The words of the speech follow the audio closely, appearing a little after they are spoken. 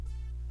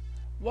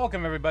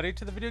Welcome, everybody,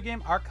 to the Video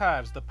Game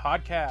Archives, the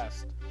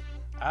podcast.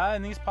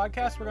 In these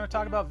podcasts, we're going to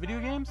talk about video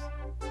games,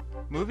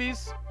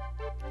 movies,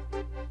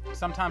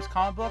 sometimes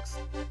comic books,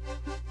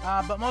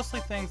 but mostly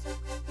things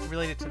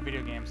related to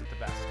video games at the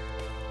best.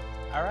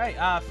 All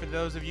right, for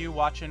those of you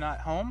watching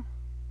at home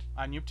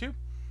on YouTube,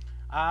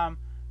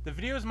 the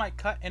videos might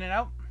cut in and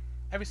out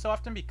every so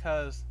often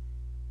because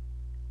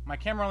my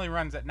camera only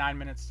runs at 9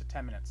 minutes to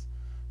 10 minutes.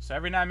 So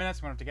every 9 minutes,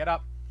 I'm going to have to get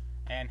up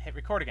and hit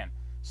record again.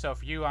 So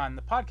for you on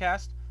the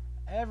podcast,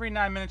 every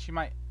 9 minutes you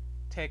might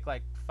take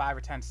like 5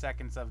 or 10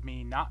 seconds of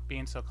me not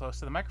being so close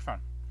to the microphone.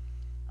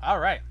 All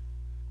right.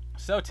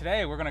 So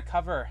today we're going to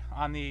cover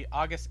on the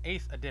August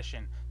 8th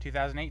edition,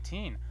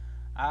 2018,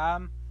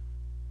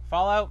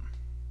 Fallout,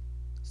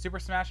 Super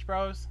Smash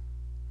Bros.,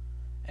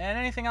 and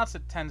anything else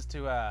that tends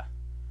to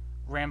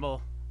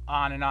ramble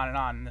on and on and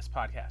on in this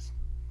podcast.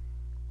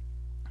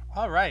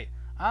 All right.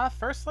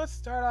 First, let's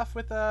start off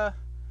with a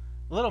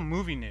little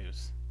movie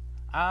news.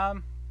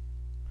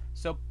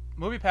 So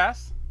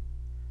MoviePass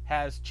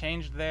has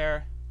changed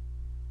their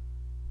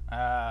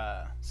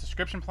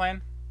subscription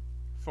plan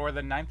for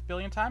the 9th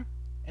billion time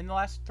in the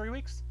last 3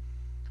 weeks.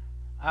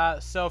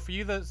 So for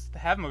you that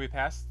have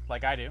MoviePass,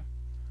 like I do,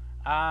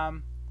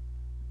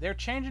 they're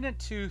changing it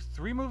to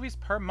 3 movies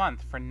per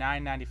month for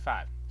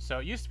 $9.95. So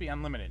it used to be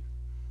unlimited,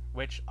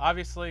 which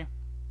obviously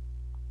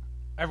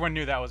everyone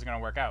knew that wasn't going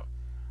to work out.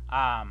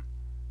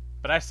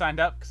 But I signed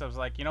up because I was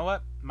like, you know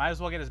what? Might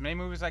as well get as many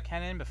movies as I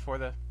can in before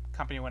the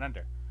company went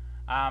under.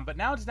 But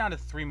now it's down to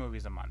 3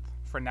 movies a month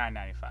for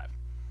 $9.95.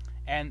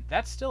 And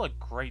that's still a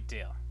great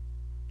deal.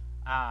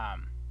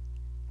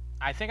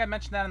 I think I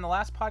mentioned that in the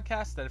last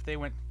podcast, that if they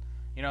went,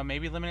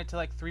 maybe limit it to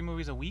like 3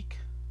 movies a week.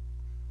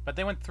 But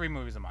they went 3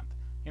 movies a month.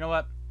 You know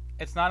what?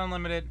 It's not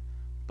unlimited,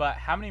 but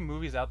how many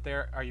movies out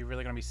there are you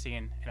really going to be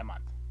seeing in a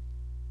month?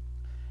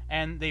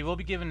 And they will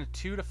be giving a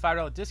 $2 to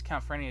 $5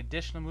 discount for any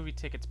additional movie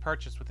tickets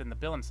purchased within the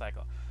billing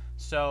cycle.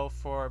 So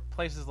for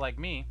places like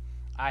me,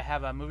 I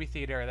have a movie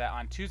theater that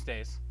on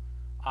Tuesdays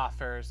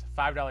offers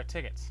 $5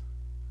 tickets.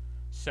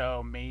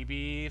 So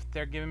maybe if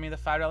they're giving me the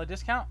 $5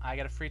 discount, I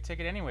get a free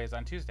ticket anyways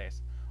on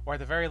Tuesdays. Or at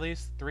the very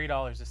least,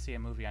 $3 to see a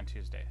movie on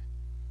Tuesday.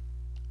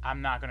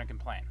 I'm not going to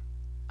complain.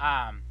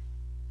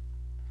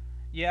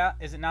 Yeah,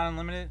 is it not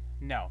unlimited?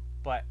 No.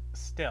 But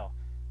still,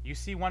 you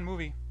see one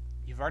movie,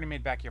 you've already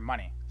made back your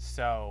money.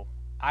 So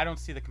I don't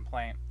see the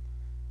complaint.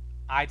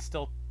 I'm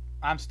still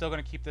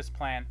going to keep this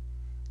plan.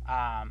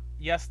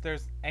 Yes,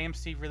 there's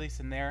AMC release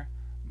in their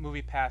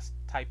MoviePass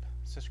type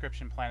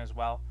subscription plan as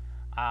well.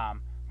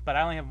 But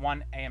I only have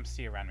one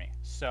AMC around me.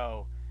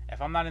 So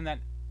if I'm not in that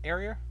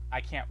area, I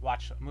can't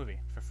watch a movie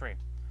for free.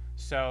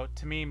 So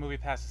to me,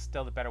 MoviePass is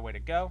still the better way to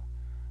go.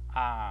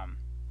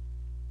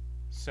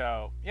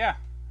 So yeah,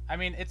 I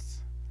mean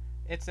it's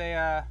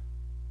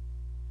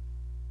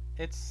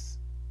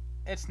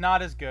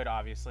not as good,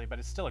 obviously, but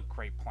it's still a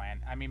great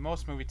plan. I mean,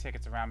 most movie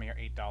tickets around me are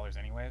 $8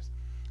 anyways.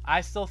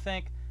 I still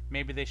think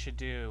maybe they should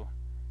do,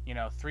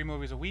 3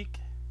 movies a week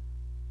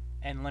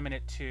and limit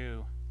it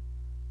to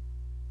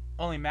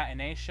only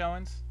matinee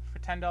showings for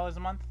 $10 a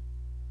month.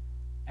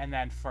 And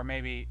then for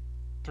maybe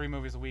 3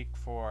 movies a week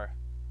for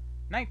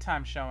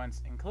nighttime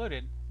showings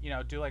included,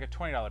 do like a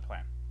 $20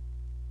 plan.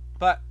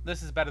 But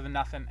this is better than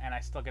nothing, and I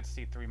still get to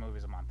see 3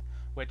 movies a month,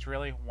 which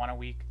really, 1 a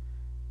week,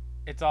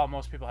 it's all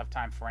most people have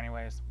time for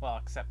anyways. Well,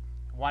 except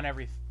one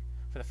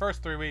for the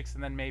first 3 weeks,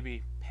 and then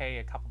maybe pay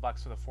a couple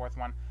bucks for the 4th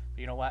one.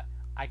 But you know what?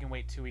 I can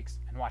wait 2 weeks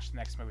and watch the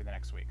next movie the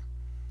next week.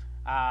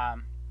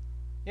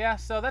 Yeah,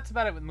 so that's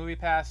about it with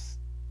MoviePass.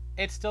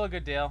 It's still a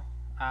good deal.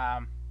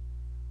 I'm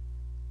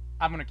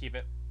gonna keep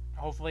it.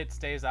 Hopefully it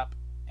stays up,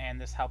 and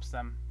this helps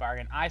them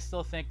bargain. I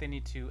still think they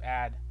need to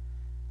add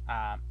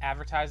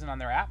advertising on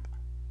their app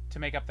to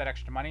make up that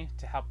extra money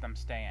to help them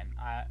stay in.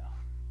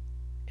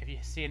 If you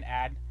see an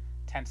ad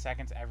 10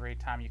 seconds every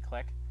time you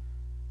click,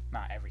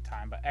 not every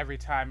time, but every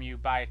time you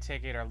buy a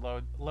ticket or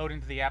load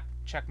into the app,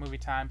 check movie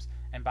times,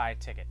 and buy a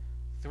ticket.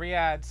 3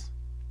 ads,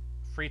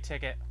 free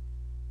ticket.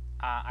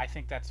 I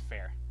think that's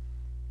fair.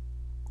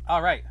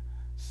 All right,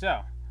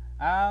 so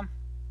yeah,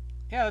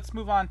 let's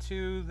move on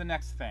to the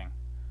next thing.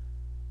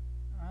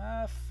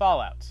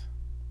 Fallout.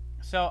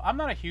 So I'm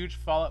not a huge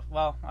Fallout.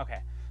 Well, okay.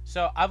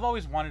 So I've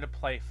always wanted to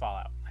play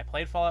Fallout. I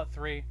played Fallout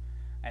 3,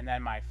 and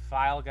then my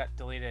file got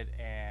deleted,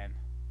 and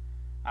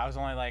I was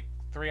only like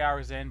 3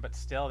 hours in, but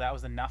still, that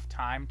was enough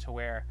time to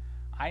where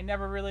I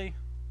never really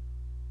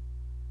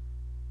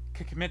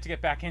could commit to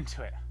get back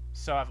into it.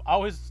 So I've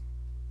always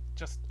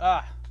just,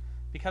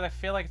 because I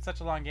feel like it's such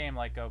a long game,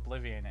 like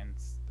Oblivion and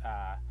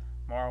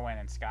Morrowind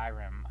and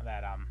Skyrim,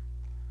 that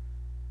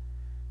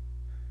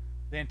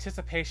the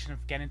anticipation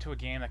of getting into a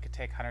game that could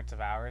take hundreds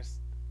of hours,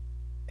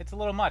 it's a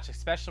little much,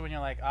 especially when you're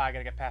like, I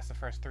gotta get past the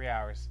first 3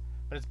 hours.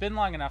 But it's been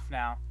long enough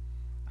now.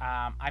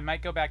 I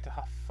might go back to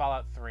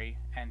Fallout 3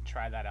 and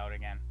try that out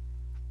again.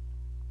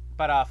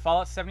 But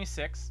Fallout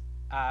 76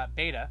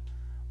 beta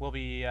will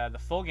be the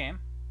full game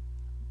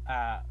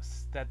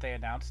that they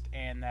announced,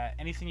 and that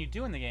anything you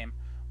do in the game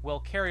will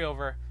carry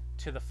over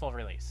to the full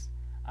release.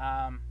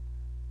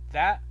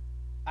 That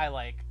I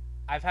like.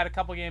 I've had a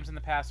couple games in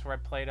the past where I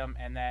played them,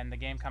 and then the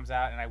game comes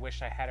out, and I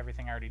wish I had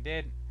everything I already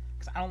did,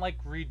 because I don't like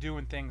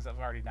redoing things I've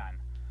already done.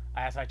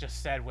 As I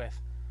just said with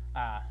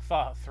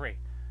Fallout 3,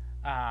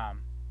 um,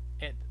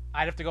 it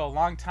I'd have to go a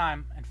long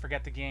time and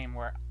forget the game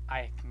where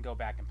I can go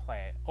back and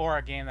play it, or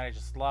a game that I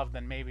just love.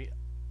 Then maybe,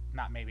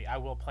 not maybe, I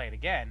will play it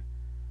again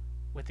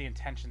with the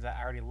intentions that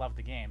I already love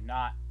the game,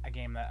 not a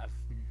game that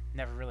I've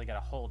never really got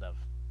a hold of.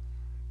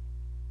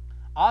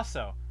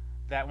 Also,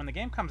 that when the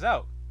game comes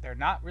out, they're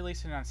not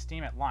releasing it on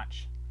Steam at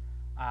launch.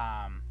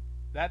 Um,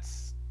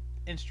 that's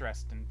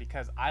interesting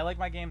because I like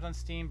my games on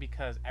Steam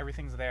because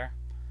everything's there.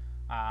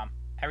 Um,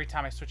 every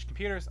time I switch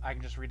computers, I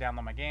can just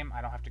re-download my game.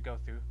 I don't have to go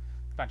through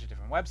a bunch of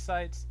different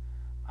websites.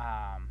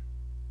 Um,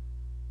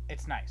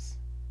 it's nice.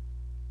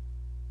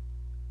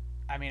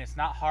 I mean, it's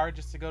not hard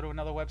just to go to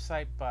another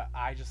website, but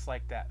I just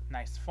like that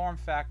nice form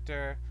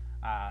factor.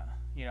 Uh,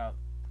 you know,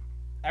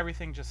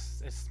 everything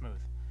just is smooth.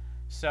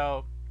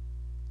 So,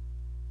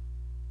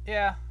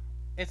 yeah,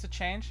 it's a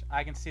change.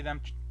 I can see them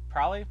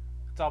probably,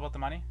 it's all about the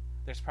money.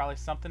 There's probably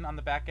something on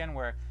the back end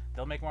where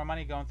they'll make more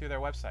money going through their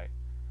website.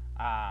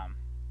 Um,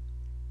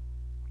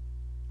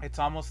 it's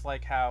almost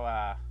like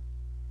how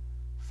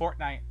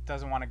Fortnite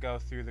doesn't want to go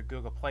through the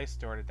Google Play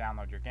Store to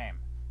download your game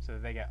so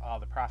that they get all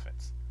the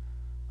profits.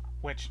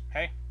 Which,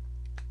 hey,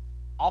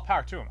 all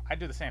power to them. I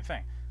do the same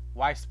thing.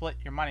 Why split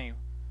your money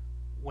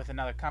with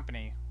another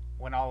company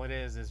when all it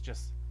is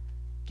just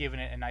giving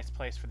it a nice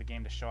place for the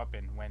game to show up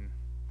in? When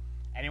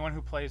anyone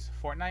who plays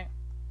Fortnite,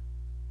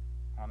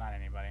 well, not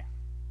anybody,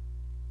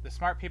 the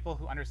smart people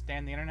who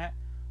understand the internet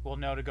will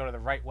know to go to the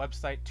right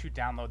website to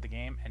download the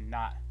game and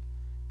not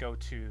go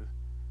to,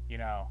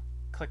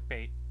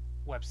 clickbait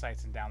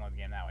websites and download the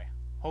game that way.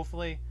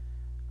 Hopefully,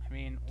 I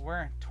mean,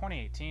 we're in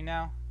 2018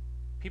 now.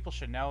 People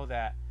should know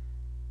that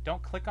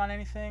don't click on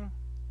anything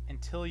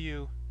until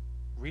you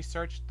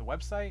research the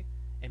website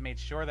and made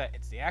sure that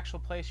it's the actual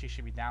place you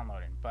should be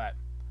downloading. But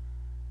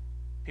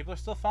people are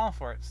still falling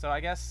for it. So I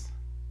guess,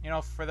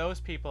 for those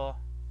people,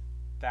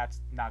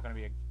 that's not going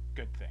to be a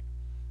good thing.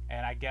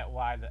 And I get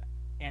why the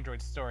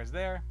Android store is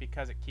there,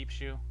 because it keeps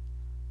you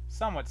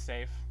somewhat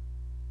safe.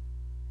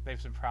 They've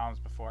some problems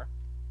before.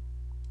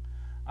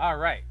 All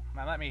right,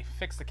 now let me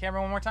fix the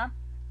camera one more time.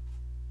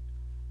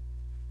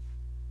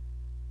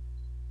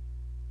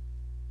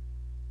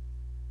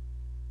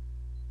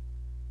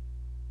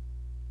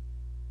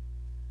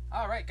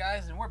 All right,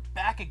 guys, and we're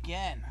back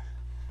again.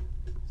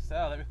 So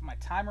let me put my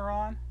timer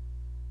on.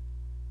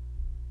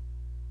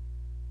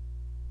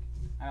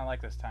 I don't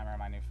like this timer on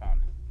my new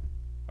phone,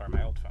 or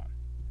my old phone.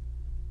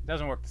 It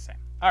doesn't work the same.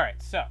 All right,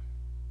 so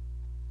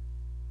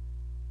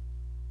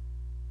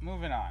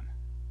moving on.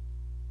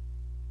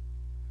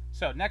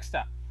 So next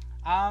up,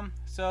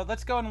 so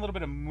let's go in a little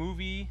bit of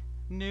movie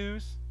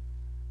news.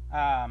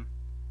 So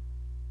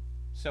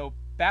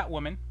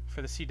Batwoman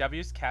for the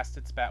CW's cast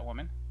its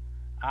Batwoman.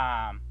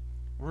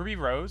 Ruby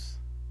Rose.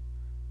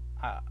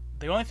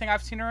 The only thing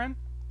I've seen her in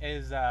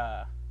is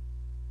the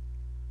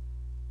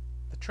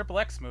Triple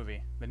X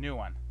movie, the new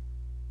one,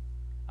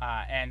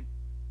 and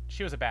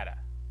she was a badass.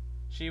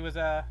 She was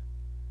a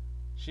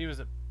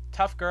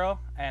tough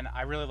girl, and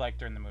I really liked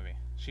her in the movie.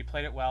 She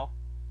played it well,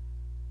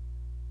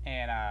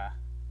 and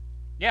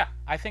yeah,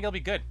 I think it'll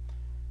be good.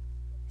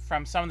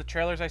 From some of the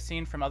trailers I've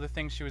seen, from other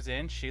things she was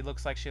in, she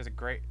looks like she has a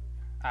great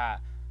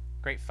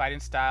fighting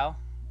style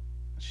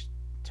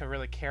to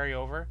really carry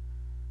over.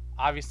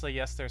 Obviously,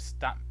 yes, there's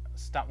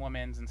stunt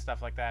women's and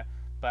stuff like that,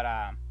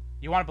 but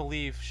you want to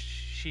believe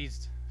she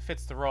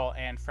fits the role.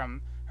 And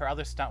from her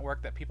other stunt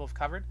work that people have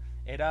covered,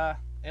 it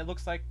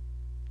looks like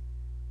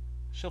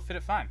she'll fit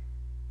it fine.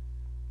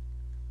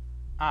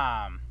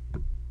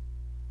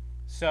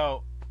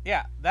 So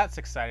yeah, that's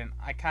exciting.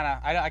 I kind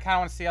of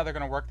want to see how they're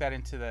gonna work that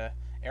into the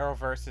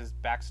Arrowverse's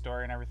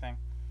backstory and everything.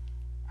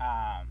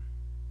 I'm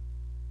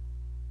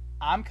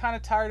kind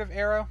of tired of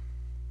Arrow.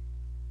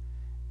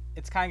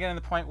 It's kind of getting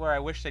to the point where I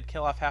wish they'd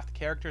kill off half the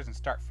characters and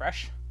start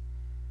fresh.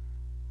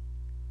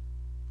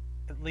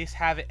 At least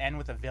have it end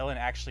with a villain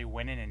actually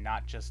winning and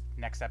not just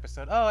next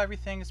episode, oh,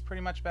 everything is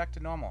pretty much back to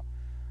normal.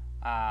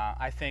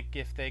 I think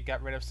if they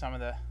got rid of some of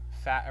the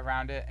fat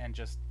around it and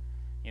just,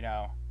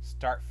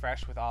 start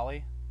fresh with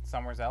Ollie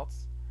somewhere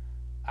else,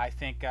 I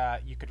think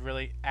you could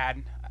really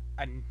add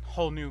a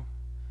whole new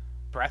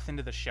breath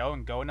into the show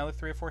and go another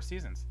 3 or 4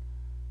 seasons.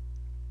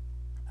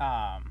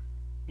 A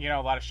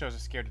lot of shows are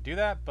scared to do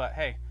that, but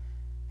hey,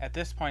 at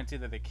this point, it's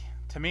either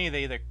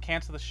they either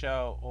cancel the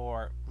show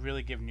or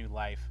really give new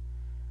life.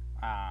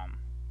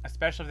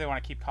 Especially if they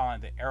want to keep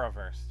calling it the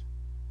Arrowverse.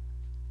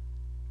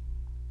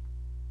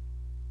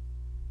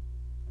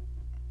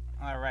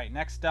 All right,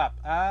 next up.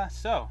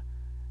 So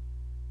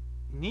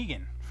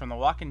Negan from The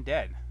Walking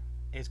Dead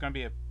is going to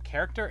be a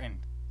character in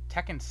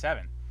Tekken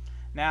 7.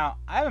 Now,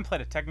 I haven't played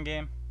a Tekken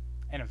game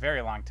in a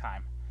very long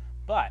time,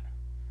 but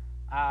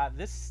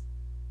this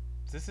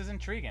is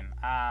intriguing.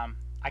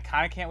 I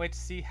kind of can't wait to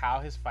see how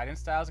his fighting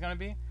style is going to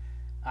be.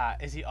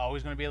 Is he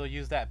always going to be able to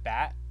use that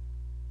bat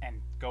and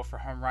go for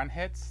home run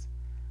hits?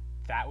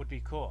 That would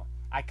be cool.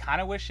 I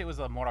kind of wish it was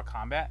a Mortal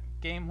Kombat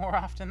game more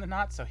often than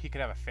not, so he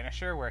could have a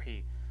finisher where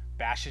he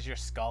bashes your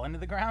skull into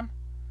the ground.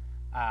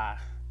 Uh,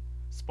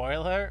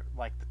 Spoiler,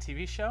 like the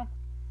TV show.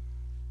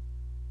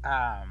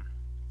 Um,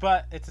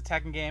 but it's a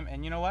Tekken game,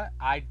 and you know what?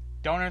 I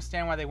don't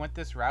understand why they went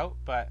this route,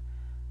 but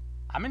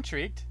I'm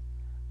intrigued.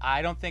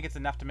 I don't think it's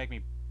enough to make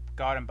me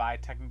go out and buy a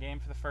Tekken game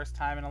for the first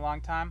time in a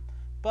long time.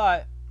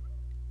 But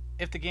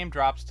if the game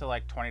drops to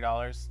like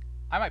 $20,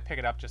 I might pick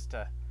it up just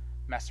to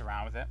mess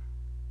around with it.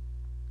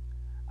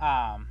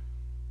 Um,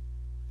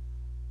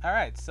 all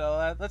right,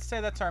 so let's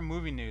say that's our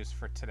movie news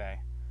for today.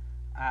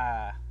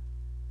 Uh,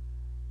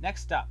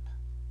 Next up,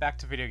 back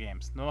to video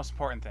games, the most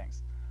important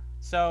things.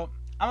 So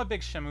I'm a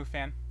big Shenmue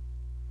fan.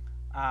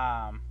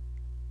 Um,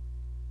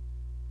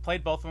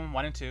 Played both of them,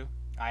 1 and 2.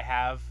 I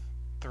have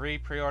 3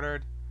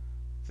 pre-ordered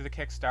through the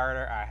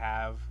Kickstarter. I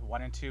have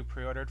 1 and 2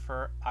 pre-ordered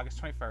for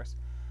August 21st.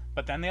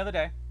 But then the other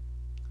day,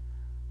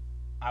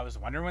 I was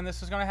wondering when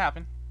this was going to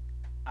happen.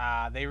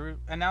 They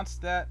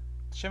announced that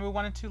Shenmue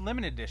 1 and 2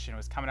 Limited Edition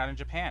was coming out in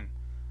Japan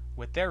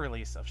with their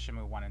release of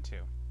Shenmue 1 and 2.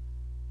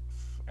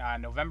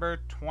 November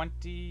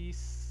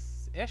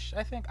 20-ish,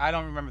 I think. I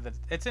don't remember.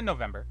 It's in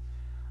November.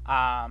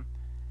 And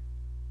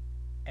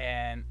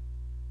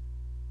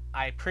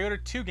I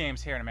pre-ordered 2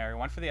 games here in America,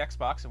 one for the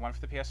Xbox and one for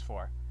the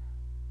PS4.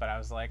 But I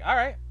was like, all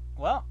right,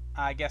 well,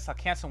 I guess I'll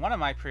cancel one of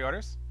my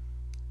pre-orders.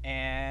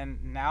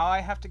 And now I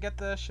have to get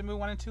the Shenmue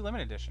 1 and 2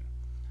 Limited Edition.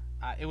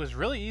 It was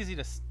really easy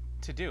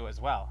to do as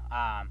well.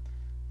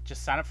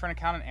 Just sign up for an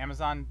account on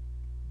Amazon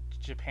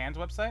Japan's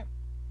website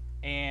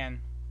and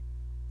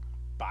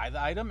buy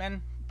the item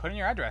and put in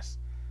your address.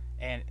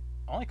 And it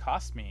only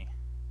cost me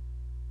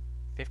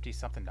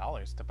 $50-something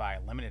to buy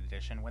a limited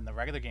edition when the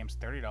regular game's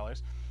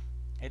 $30.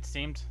 It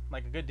seemed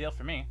like a good deal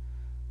for me.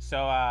 So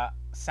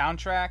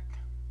soundtrack,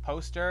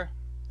 poster,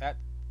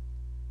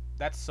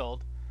 that's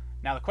sold.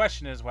 Now the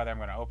question is whether I'm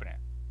going to open it.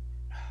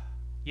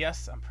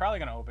 Yes, I'm probably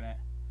going to open it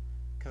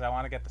because I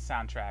want to get the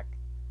soundtrack.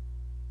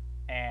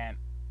 And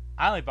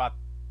I only bought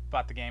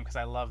the game because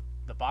I love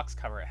the box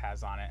cover it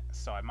has on it,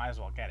 so I might as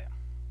well get it.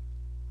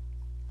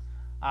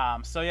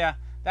 So yeah,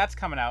 that's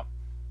coming out.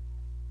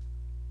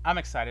 I'm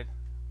excited.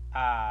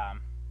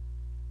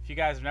 If you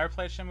guys have never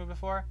played Shenmue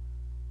before,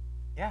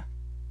 yeah,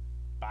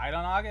 buy it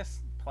on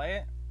August, play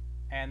it,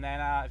 and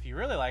then if you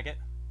really like it,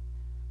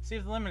 see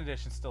if the limited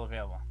edition's still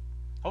available.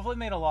 Hopefully it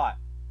made a lot,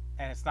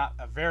 and it's not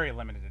a very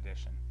limited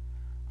edition.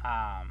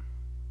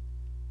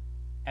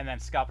 And then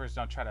scalpers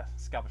don't try to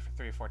scalp it for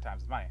 3 or 4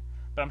 times the money.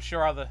 But I'm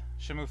sure all the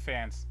Shenmue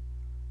fans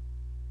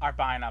are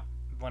buying up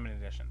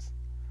limited editions.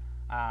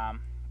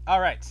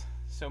 Alright,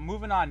 so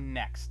moving on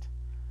next.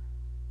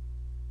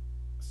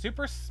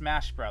 Super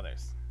Smash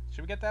Brothers.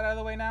 Should we get that out of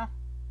the way now?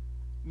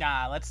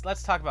 Nah,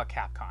 let's talk about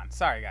Capcom.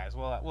 Sorry guys,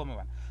 we'll move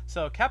on.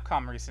 So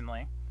Capcom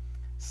recently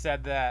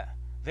said that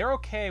they're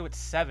okay with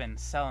 7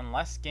 selling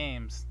less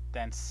games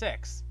than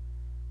 6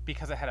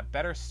 because it had a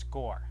better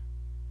score.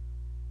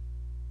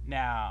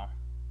 Now,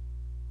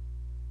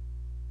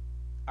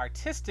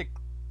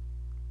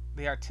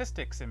 the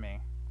artistics in me,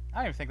 I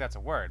don't even think that's a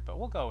word, but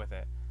we'll go with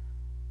it,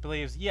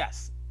 believes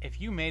yes,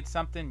 if you made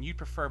something, you'd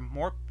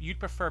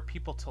prefer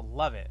people to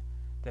love it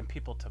than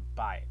people to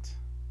buy it.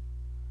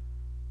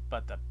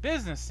 But the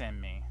business in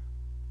me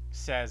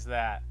says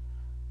that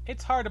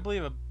it's hard to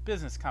believe a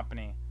business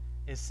company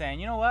is saying,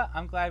 you know what,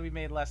 I'm glad we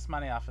made less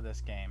money off of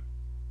this game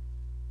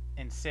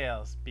in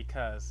sales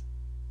because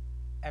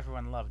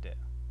everyone loved it.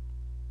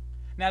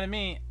 Now to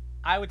me,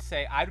 I would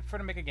say I'd prefer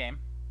to make a game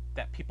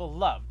that people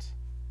loved.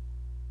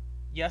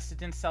 Yes, it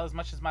didn't sell as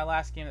much as my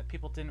last game that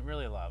people didn't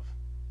really love.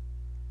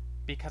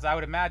 Because I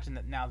would imagine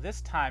that now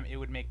this time it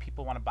would make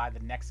people want to buy the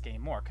next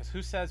game more. Because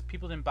who says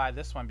people didn't buy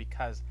this one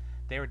because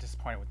they were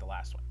disappointed with the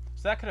last one?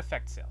 So that could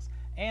affect sales.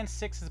 And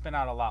 6 has been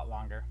out a lot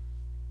longer.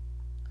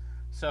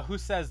 So who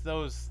says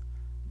those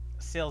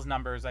sales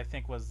numbers, I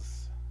think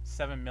was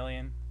 7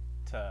 million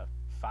to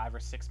 5 or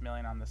 6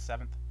 million on the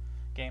 7th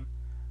game,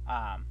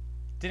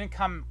 didn't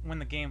come when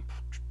the game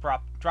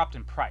dropped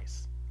in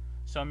price.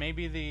 So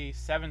maybe the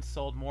 7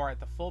 sold more at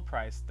the full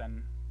price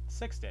than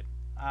 6 did.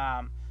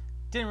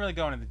 Didn't really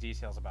go into the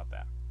details about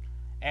that.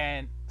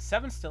 And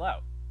 7's still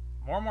out.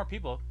 More and more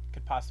people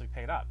could possibly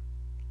pick it up.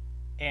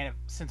 And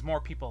since more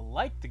people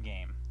like the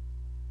game,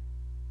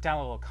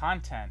 downloadable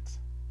content,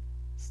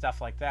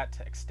 stuff like that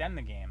to extend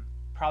the game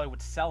probably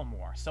would sell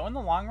more. So in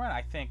the long run,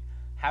 I think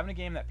having a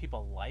game that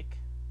people like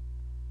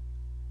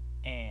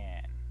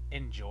and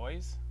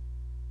enjoys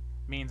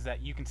means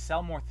that you can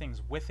sell more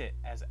things with it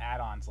as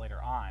add-ons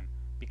later on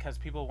because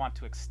people want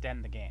to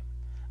extend the game.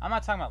 I'm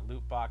not talking about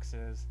loot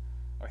boxes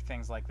or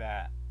things like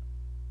that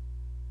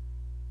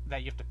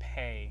you have to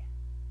pay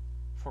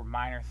for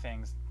minor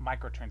things,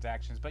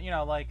 microtransactions, but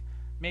like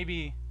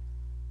maybe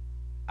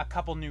a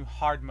couple new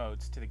hard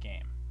modes to the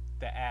game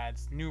that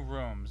adds new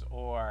rooms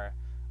or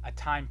a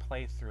time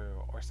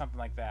playthrough or something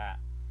like that,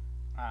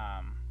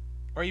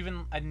 or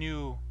even a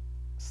new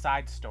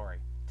side story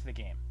to the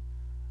game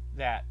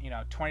that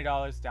 $20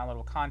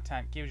 downloadable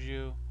content gives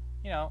you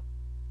an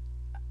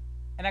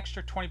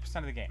extra 20%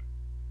 of the game.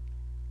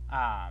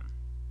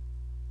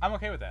 I'm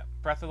okay with that.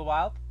 Breath of the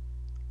Wild,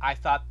 I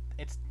thought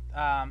its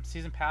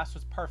season pass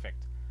was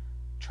perfect.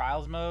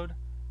 Trials mode,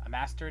 a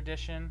master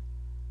edition,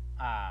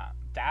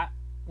 that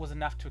was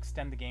enough to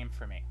extend the game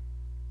for me.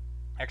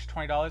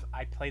 Extra $20,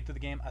 I played through the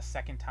game a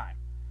second time.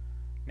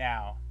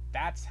 Now,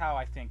 that's how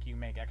I think you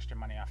make extra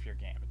money off your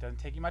game. It doesn't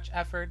take you much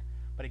effort,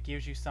 but it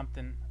gives you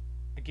something.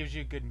 It gives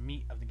you a good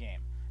meat of the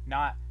game.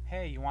 Not,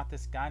 hey, you want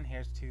this gun?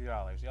 Here's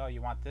 $2. Oh,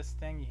 you want this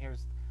thing?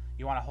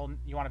 You want to hold.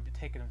 You want to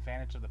take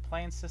advantage of the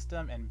playing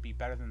system and be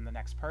better than the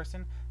next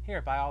person?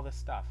 Here, buy all this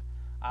stuff.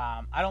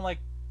 I don't like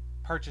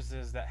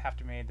purchases that have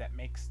to be made that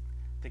makes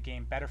the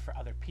game better for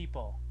other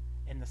people,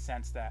 in the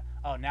sense that,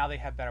 oh, now they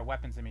have better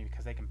weapons than me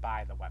because they can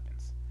buy the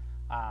weapons.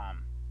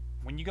 Um,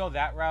 when you go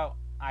that route,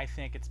 I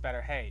think it's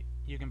better. Hey,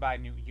 you can buy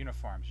new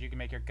uniforms. You can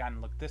make your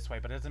gun look this way,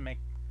 but it doesn't make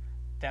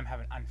them have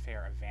an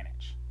unfair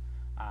advantage.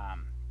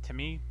 To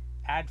me,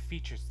 add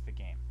features to the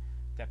game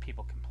that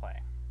people can play.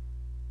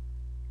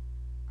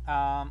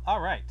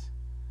 All right.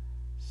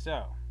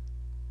 So,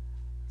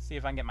 see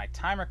if I can get my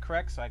timer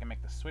correct so I can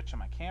make the switch on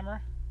my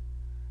camera.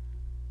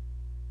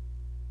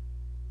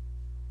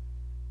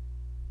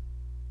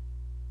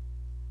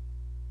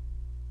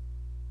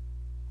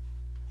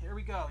 Here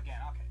we go again.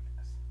 Okay.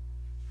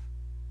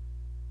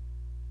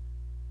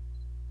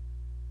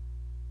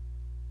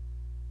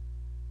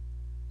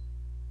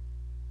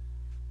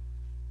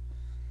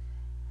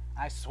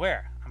 I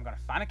swear, I'm going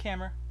to find a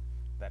camera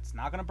that's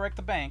not going to break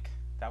the bank,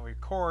 that will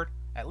record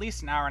at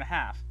least an hour and a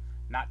half,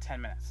 not 10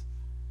 minutes.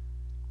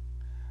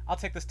 I'll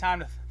take this time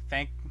to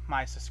thank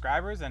my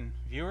subscribers and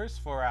viewers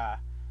for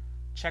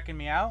checking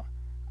me out.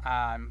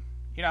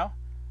 You know,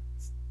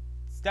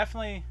 it's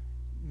definitely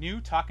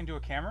new talking to a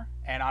camera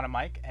and on a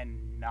mic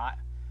and not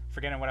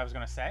forgetting what I was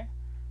going to say.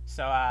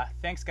 So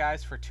thanks,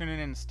 guys, for tuning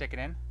in and sticking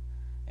in.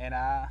 And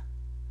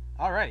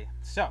alrighty,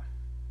 so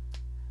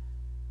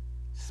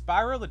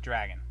Spyro the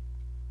Dragon.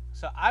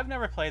 So I've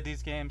never played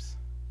these games.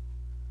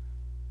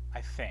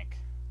 I think.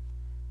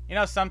 You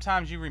know,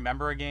 sometimes you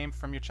remember a game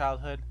from your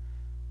childhood,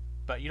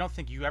 but you don't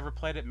think you ever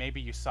played it.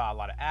 Maybe you saw a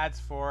lot of ads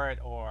for it,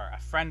 or a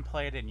friend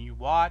played it and you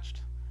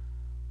watched.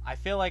 I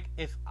feel like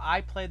if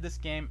I played this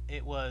game,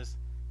 it was,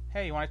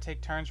 hey, you want to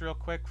take turns real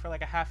quick for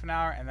like a half an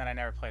hour, and then I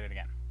never played it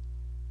again.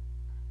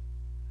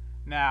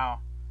 Now,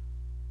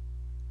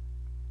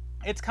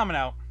 it's coming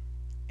out,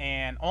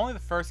 and only the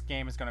first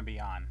game is going to be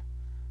on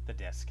the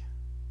disc,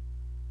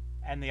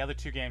 and the other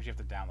two games you have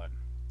to download.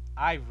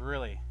 I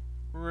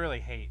really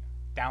hate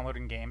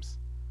downloading games,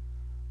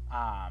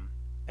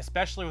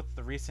 especially with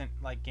the recent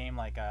game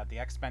like the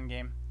X-Men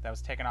game that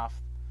was taken off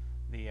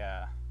the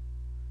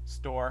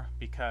store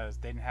because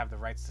they didn't have the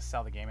rights to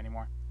sell the game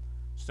anymore.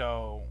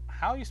 So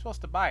how are you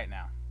supposed to buy it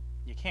now?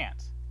 You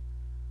can't.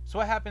 So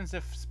what happens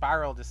if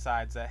Spiral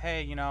decides that,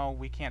 hey,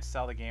 we can't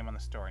sell the game on the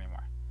store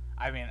anymore?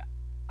 I mean,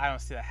 I don't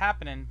see that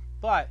happening,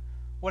 but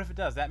what if it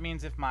does? That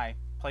means if my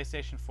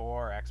PlayStation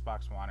 4 or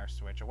Xbox One or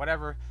Switch or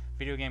whatever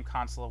video game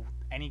console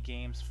any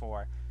games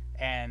for,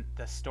 and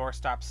the store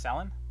stops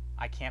selling,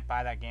 I can't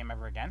buy that game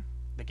ever again.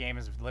 The game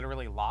is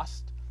literally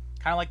lost.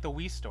 Kind of like the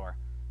Wii store.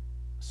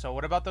 So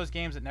what about those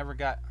games that never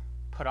got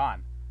put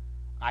on?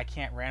 I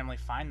can't randomly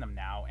find them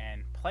now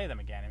and play them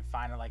again and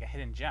find like a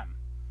hidden gem.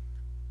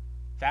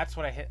 That's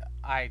what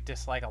I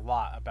dislike a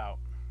lot about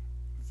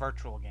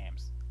virtual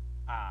games.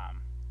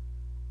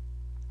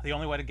 The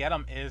only way to get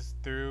them is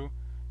through,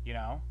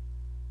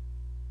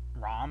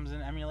 ROMs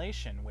and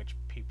emulation, which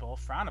people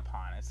frown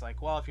upon. It's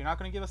like, well, if you're not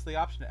going to give us the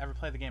option to ever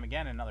play the game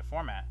again in another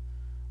format,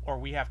 or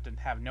we have to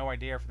have no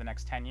idea for the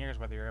next 10 years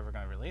whether you're ever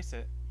going to release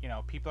it,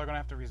 people are going to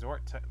have to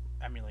resort to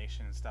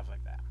emulation and stuff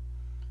like that.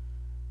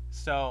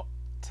 So,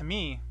 to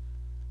me,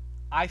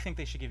 I think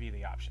they should give you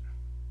the option.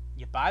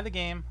 You buy the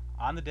game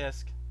on the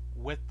disc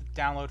with the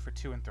download for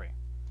 2 and 3.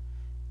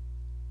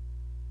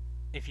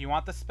 If you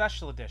want the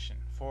special edition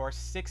for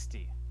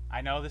 $60,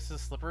 I know this is a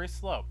slippery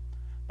slope,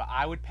 but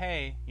I would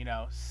pay,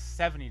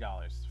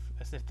 $70.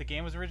 If the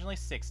game was originally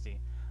 $60,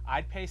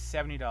 I'd pay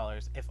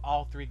 $70 if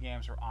all 3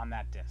 games were on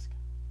that disc.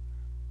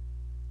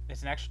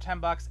 It's an extra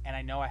 $10, and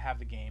I know I have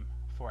the game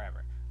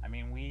forever. I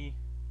mean, we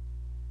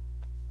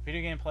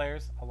video game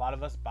players, a lot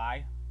of us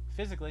buy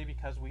physically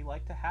because we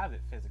like to have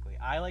it physically.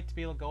 I like to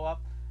be able to go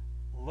up,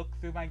 look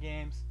through my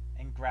games,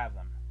 and grab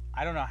them.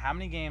 I don't know how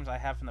many games I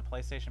have from the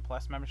PlayStation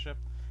Plus membership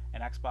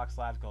and Xbox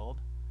Live Gold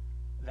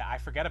that I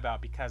forget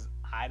about because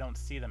I don't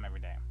see them every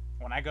day.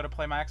 When I go to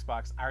play my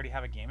Xbox, I already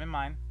have a game in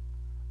mind,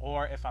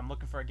 or if I'm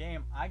looking for a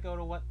game, I go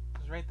to what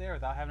is right there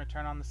without having to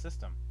turn on the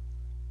system.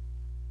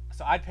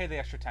 So I'd pay the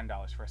extra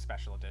 $10 for a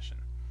special edition.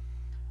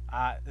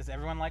 Is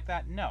everyone like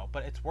that? No,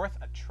 but it's worth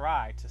a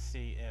try to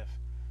see if,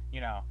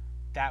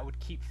 that would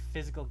keep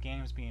physical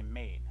games being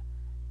made.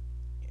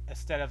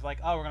 Instead of like,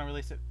 oh, we're going to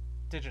release it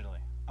digitally.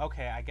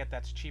 Okay, I get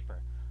that's cheaper.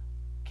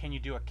 Can you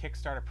do a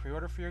Kickstarter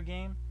pre-order for your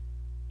game?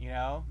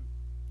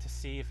 To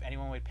see if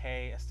anyone would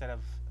pay instead of,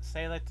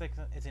 say,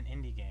 it's an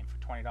indie game for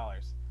 $20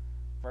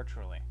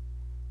 virtually.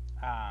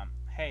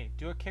 Hey,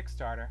 do a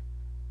Kickstarter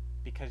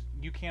because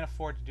you can't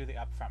afford to do the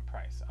upfront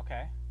price.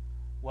 Okay,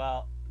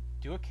 well,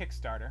 do a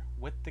Kickstarter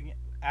with the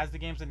as the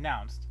game's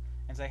announced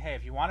and say, hey,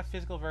 if you want a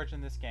physical version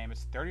of this game,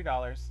 it's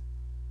 $30,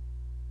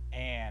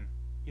 and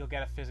you'll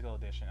get a physical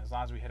edition as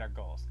long as we hit our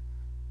goals.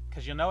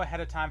 Because you'll know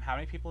ahead of time how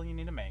many people you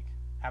need to make,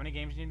 how many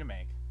games you need to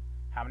make,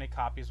 how many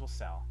copies will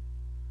sell,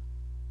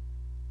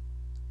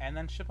 and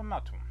then ship them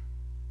out to them.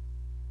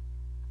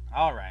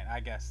 All right, I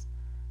guess,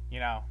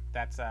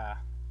 that's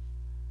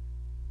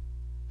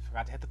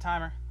forgot to hit the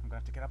timer. I'm going to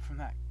have to get up from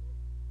that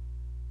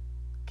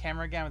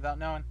camera again without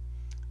knowing.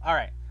 All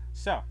right,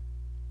 so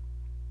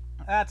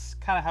that's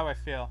kind of how I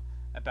feel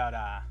about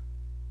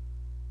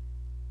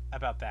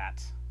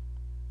that.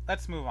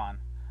 Let's move on.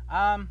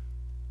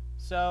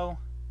 So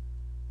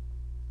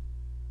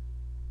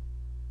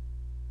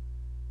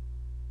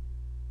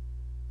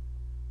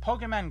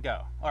Pokemon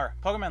Go, or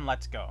Pokemon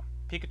Let's Go,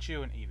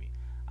 Pikachu and Eevee.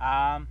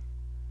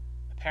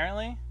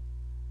 Apparently,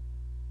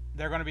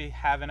 they're going to be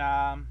having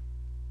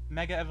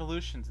Mega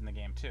Evolutions in the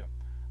game too.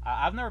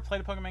 I've never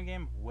played a Pokemon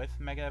game with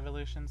Mega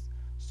Evolutions,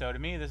 so to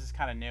me this is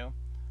kind of new.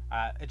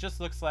 It just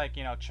looks like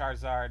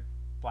Charizard,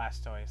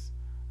 Blastoise,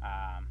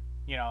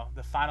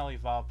 the final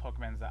evolved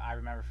Pokemons that I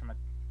remember from my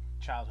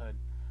childhood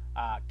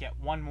get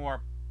one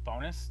more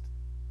bonus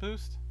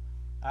boost.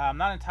 I'm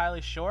not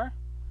entirely sure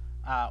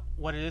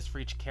what it is for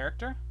each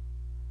character,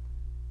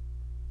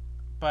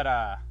 but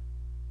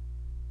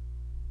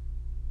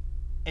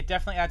it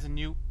definitely adds a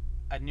new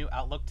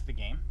outlook to the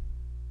game.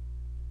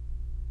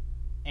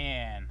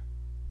 And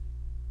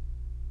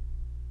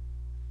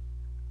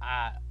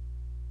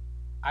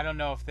I don't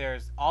know if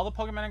there's all the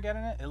Pokemon are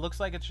getting it. It looks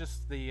like it's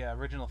just the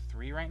original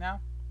 3 right now,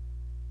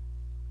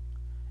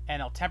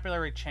 and it'll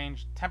temporarily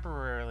change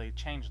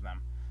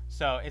them.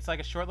 So it's like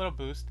a short little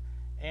boost,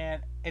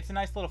 and it's a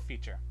nice little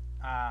feature.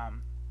 I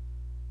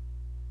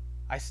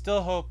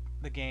still hope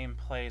the game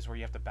plays where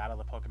you have to battle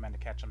the Pokemon to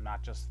catch them,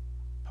 not just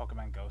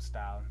Pokemon Go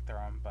style and throw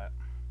them. But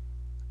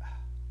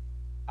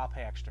I'll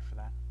pay extra for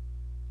that.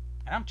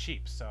 And I'm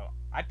cheap, so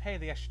I'd pay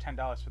the extra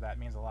 $10 for that. It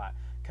means a lot.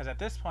 Because at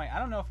this point, I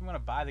don't know if I'm going to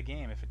buy the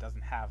game if it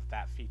doesn't have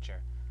that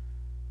feature.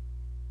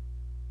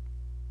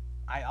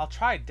 I'll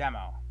try a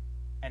demo,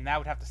 and that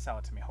would have to sell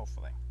it to me,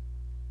 hopefully.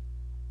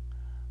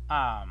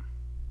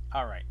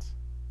 Alright.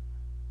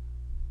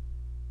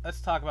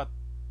 Let's talk about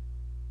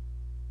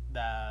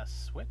the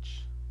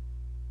Switch.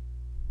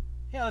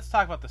 Yeah, let's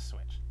talk about the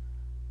Switch.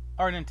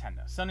 Or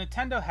Nintendo. So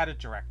Nintendo had a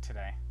Direct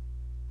today.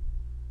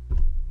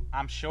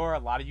 I'm sure a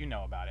lot of you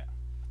know about it.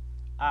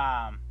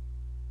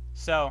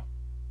 So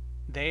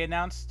they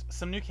announced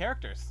some new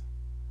characters.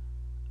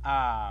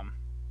 Belmont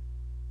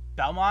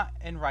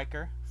and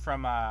Riker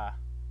from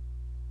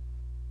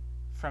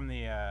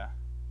the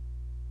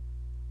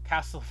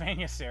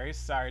Castlevania series.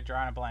 Sorry,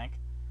 drawing a blank.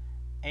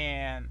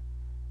 And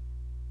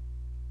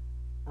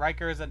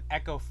Riker is an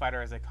Echo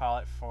Fighter, as they call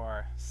it,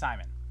 for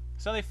Simon.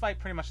 So they fight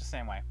pretty much the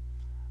same way.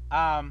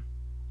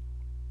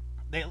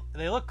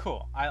 They look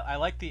cool. I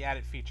like the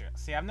added feature.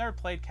 See, I've never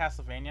played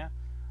Castlevania,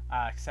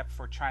 except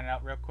for trying it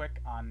out real quick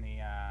on the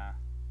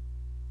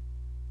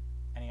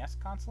NES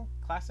console,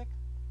 Classic.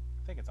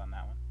 I think it's on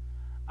that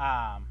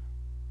one.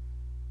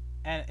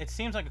 And it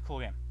seems like a cool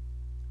game.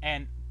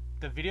 And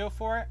the video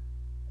for it,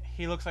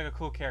 he looks like a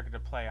cool character to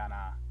play on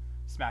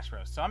Smash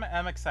Bros. So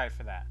I'm excited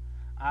for that.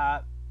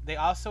 They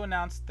also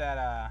announced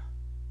that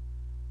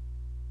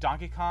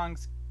Donkey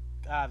Kong's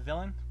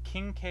villain,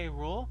 King K.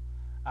 Rool,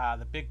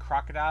 the big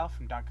crocodile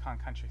from Donkey Kong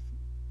Country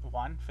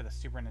 1 for the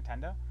Super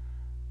Nintendo.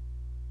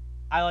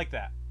 I like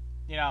that.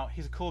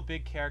 He's a cool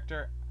big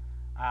character.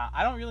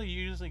 I don't really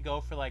usually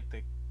go for like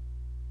the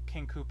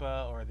King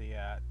Koopa or the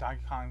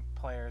Donkey Kong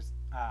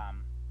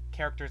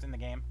characters in the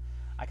game.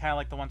 I kind of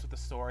like the ones with the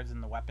swords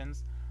and the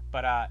weapons.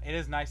 But it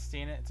is nice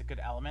seeing it. It's a good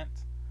element.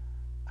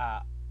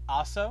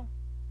 Also,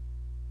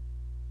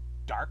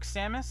 Dark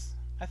Samus,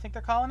 I think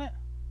they're calling it,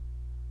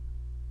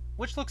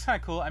 which looks kind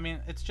of cool. I mean,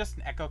 it's just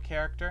an Echo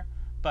character,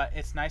 but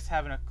it's nice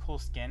having a cool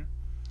skin.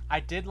 I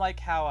did like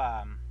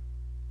how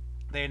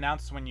they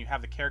announced when you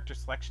have the character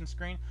selection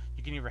screen,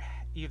 you can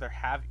either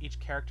have each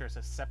character as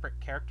a separate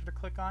character to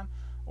click on,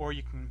 or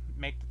you can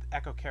make the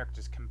Echo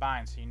characters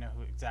combined so you know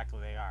who exactly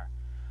they are.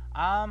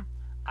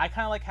 I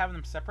kind of like having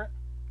them separate.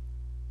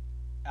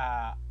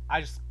 I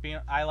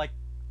like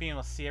being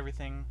able to see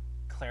everything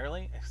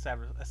clearly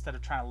instead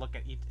of trying to look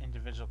at each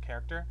individual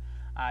character.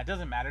 It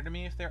doesn't matter to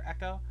me if they're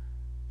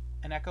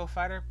an Echo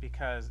Fighter,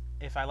 because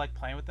if I like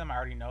playing with them, I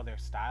already know their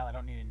style. I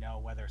don't need to know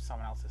whether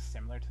someone else is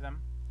similar to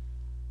them.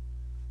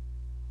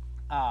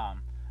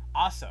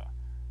 Also,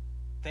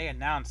 they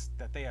announced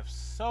that they have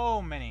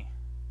so many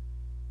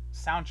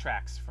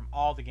soundtracks from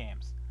all the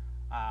games.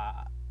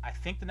 I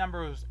think the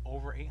number was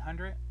over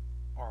 800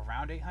 or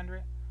around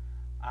 800.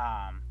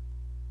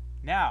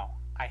 Now,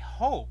 I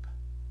hope,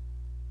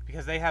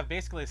 because they have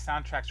basically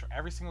soundtracks for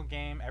every single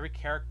game, every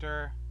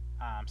character,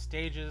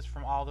 stages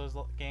from all those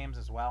games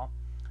as well.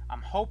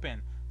 I'm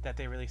hoping that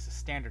they release a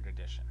standard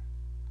edition.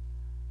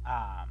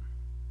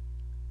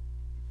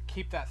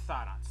 Keep that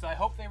thought on. So I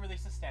hope they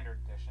release a standard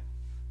edition.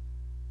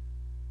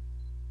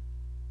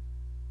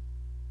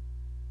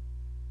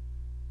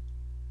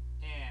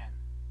 And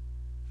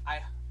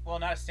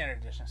not a standard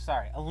edition.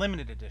 Sorry, a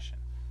limited edition.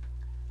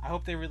 I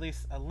hope they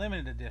release a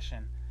limited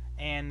edition,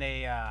 and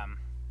they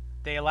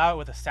allow it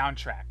with a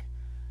soundtrack.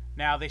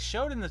 Now they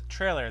showed in the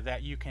trailer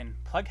that you can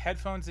plug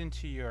headphones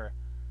into your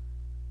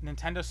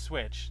Nintendo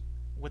Switch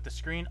with the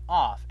screen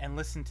off and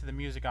listen to the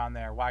music on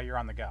there while you're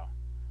on the go.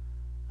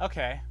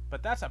 Okay,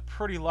 but that's a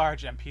pretty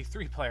large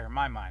MP3 player in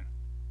my mind.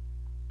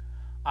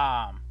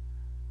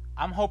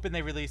 I'm hoping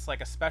they release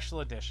like a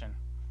special edition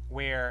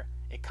where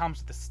it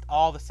comes with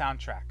all the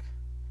soundtrack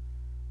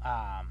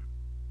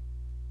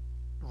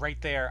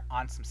right there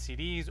on some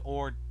CDs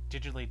or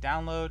digitally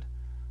download.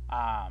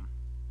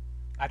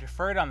 I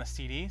prefer it on the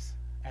CDs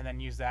and then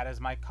use that as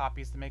my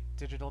copies to make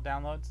digital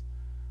downloads,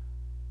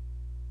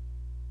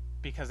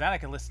 because then I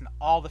can listen to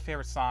all the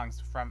favorite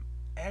songs from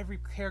every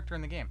character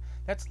in the game.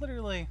 That's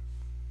literally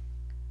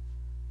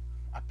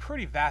a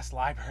pretty vast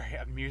library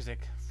of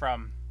music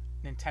from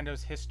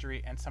Nintendo's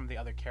history and some of the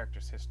other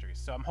characters' histories.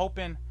 So I'm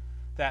hoping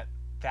that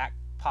that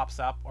pops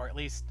up, or at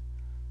least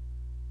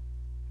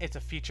it's a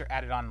feature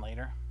added on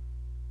later.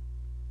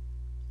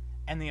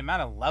 And the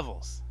amount of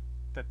levels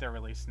that they're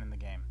releasing in the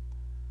game,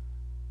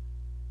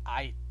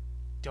 I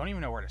don't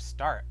even know where to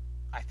start.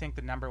 I think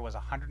the number was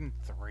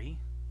 103.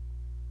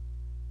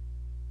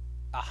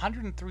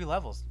 103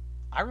 levels.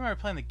 I remember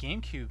playing the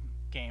GameCube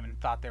game and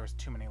thought there was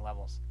too many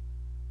levels.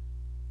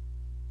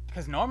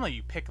 Because normally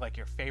you pick like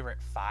your favorite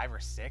 5 or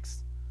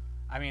 6.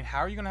 I mean, how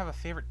are you going to have a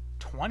favorite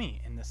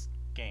 20 in this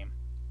game?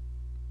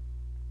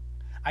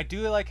 I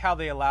do like how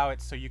they allow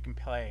it so you can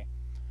play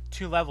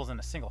 2 levels in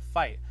a single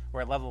fight,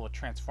 where a level will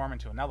transform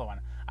into another one.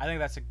 I think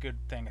that's a good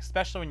thing,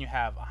 especially when you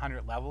have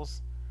 100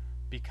 levels,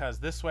 because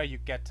this way you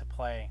get to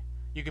play,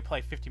 you could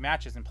play 50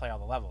 matches and play all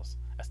the levels,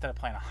 instead of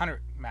playing 100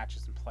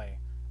 matches and play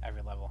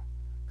every level.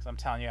 Because I'm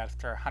telling you,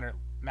 after 100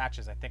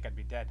 matches, I think I'd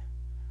be dead.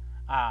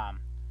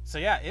 So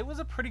yeah, it was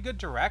a pretty good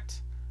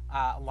direct.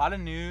 A lot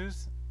of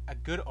news, a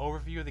good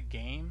overview of the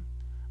game.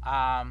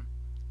 I'm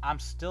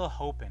still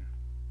hoping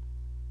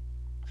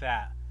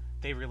that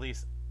they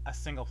release a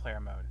single player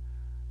mode.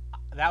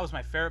 That was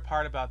my favorite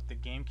part about the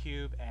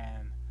GameCube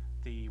and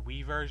the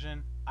Wii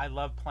version. I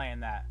love playing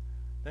that.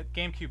 The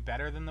GameCube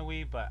better than the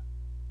Wii, but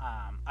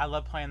I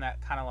love playing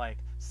that kind of like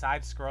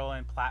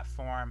side-scrolling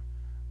platform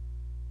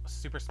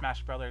Super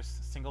Smash Brothers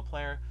single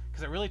player,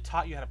 because it really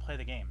taught you how to play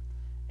the game,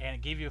 and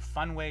it gave you a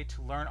fun way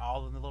to learn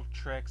all of the little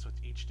tricks with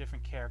each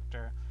different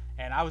character.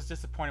 And I was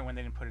disappointed when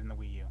they didn't put it in the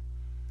Wii U.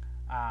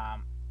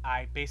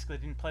 I basically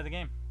didn't play the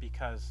game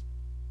because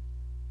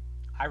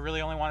I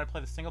really only wanted to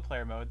play the single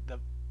player mode. The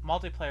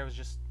multiplayer was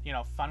just,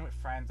 fun with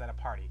friends at a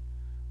party.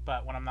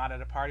 But when I'm not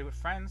at a party with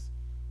friends,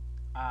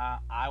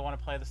 I want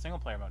to play the single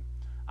player mode.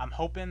 I'm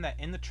hoping that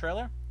in the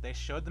trailer they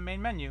showed the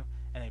main menu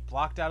and they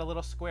blocked out a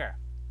little square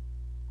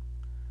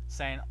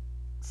saying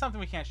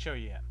something we can't show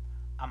you yet.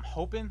 I'm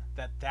hoping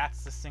that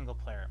that's the single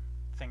player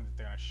thing that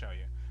they're going to show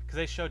you, because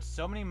they showed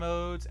so many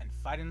modes and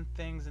fighting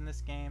things in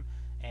this game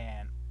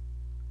and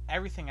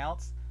everything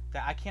else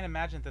that I can't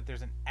imagine that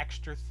there's an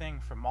extra thing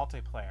for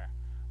multiplayer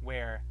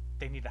where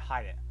they need to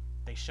hide it.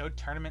 They showed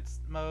tournaments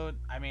mode.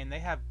 I mean, they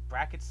have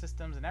bracket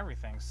systems and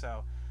everything.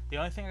 So the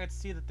only thing I could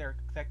see that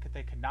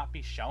they could not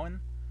be showing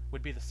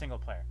would be the single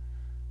player.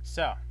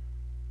 So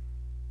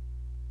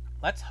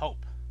let's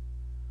hope.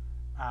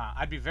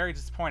 I'd be very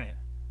disappointed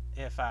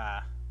if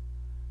that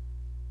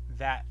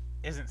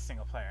isn't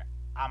single player.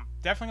 I'm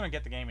definitely going to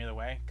get the game either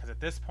way, because at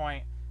this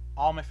point,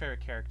 all my favorite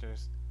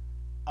characters,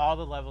 all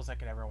the levels I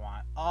could ever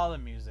want, all the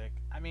music.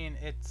 I mean,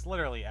 it's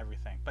literally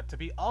everything. But to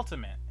be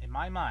ultimate, in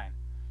my mind,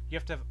 you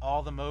have to have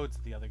all the modes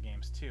of the other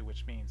games too,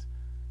 which means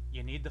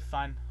you need the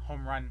fun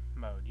home run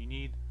mode. You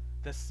need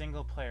the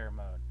single player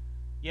mode.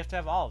 You have to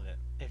have all of it.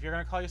 If you're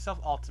going to call yourself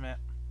ultimate,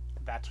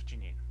 that's what you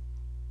need.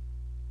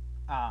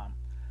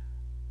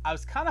 I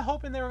was kind of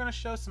hoping they were going to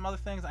show some other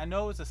things. I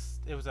know it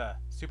was a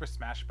Super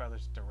Smash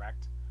Brothers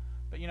Direct,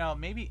 but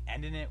maybe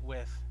ending it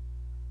with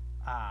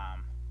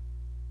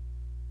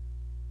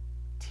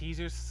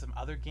teasers to some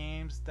other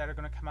games that are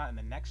going to come out in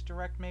the next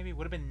Direct. Maybe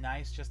would have been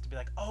nice just to be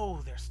like,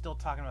 oh, they're still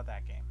talking about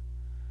that game.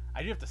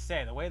 I do have to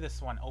say, the way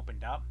this one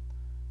opened up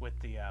with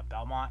the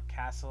Belmont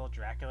Castle,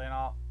 Dracula and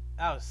all,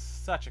 that was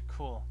such a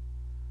cool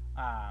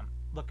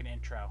looking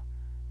intro.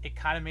 It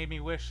kind of made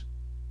me wish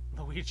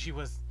Luigi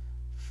was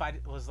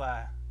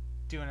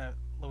doing a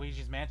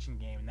Luigi's Mansion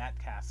game in that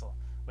castle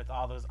with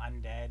all those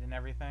undead and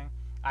everything.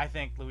 I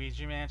think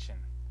Luigi Mansion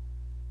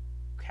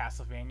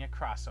Castlevania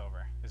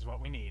crossover is what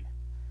we need.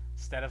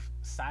 Instead of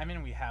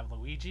Simon, we have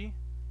Luigi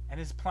and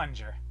his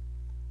plunger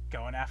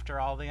going after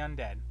all the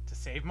undead to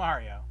save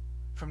Mario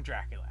from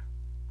Dracula.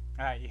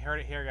 Alright, you heard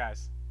it here,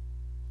 guys.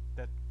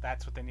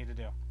 That's what they need to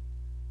do.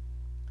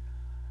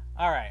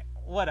 Alright,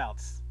 what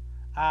else?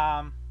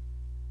 I'm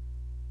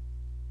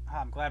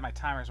glad my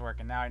timer's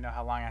working. Now I know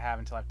how long I have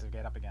until I have to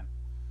get up again.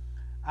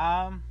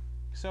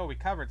 So we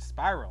covered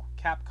Spiral,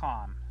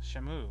 Capcom,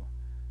 Shamu,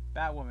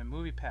 Batwoman,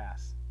 Movie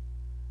Pass.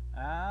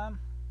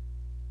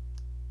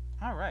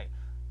 Alright.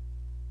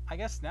 I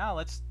guess now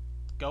let's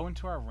go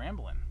into our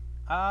rambling.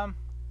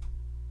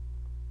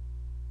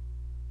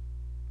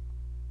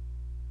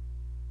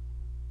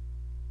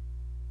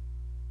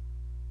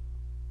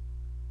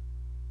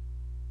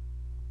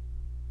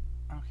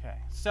 Okay,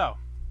 so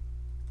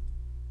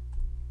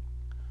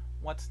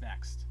what's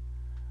next?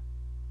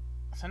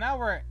 So now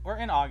we're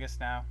in August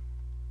now.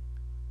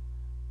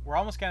 We're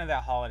almost getting to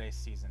that holiday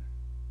season,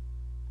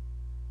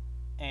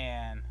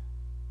 and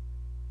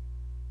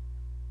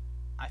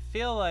I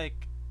feel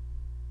like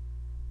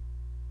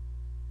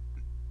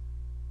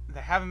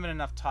there haven't been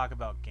enough talk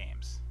about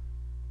games.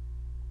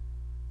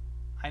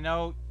 I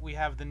know we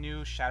have the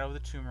new Shadow of the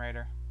Tomb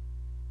Raider,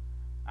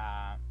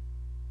 uh,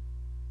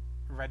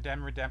 Red Dead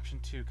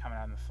Redemption 2 coming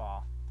out in the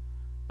fall,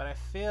 but I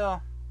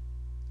feel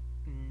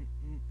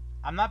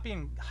I'm not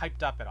being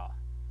hyped up at all.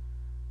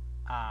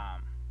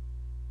 Um,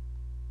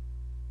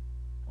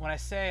 when I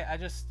say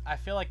I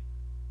feel like,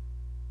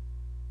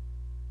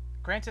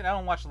 granted, I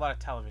don't watch a lot of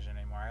television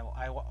anymore.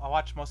 I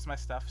watch most of my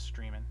stuff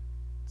streaming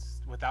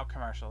without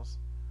commercials,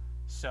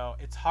 so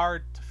it's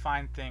hard to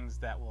find things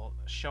that will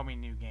show me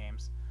new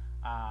games.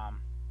 Um,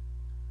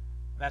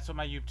 that's what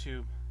my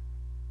YouTube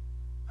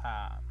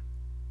uh,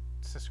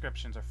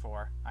 subscriptions are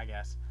for, I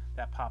guess,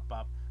 that pop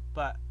up.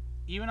 But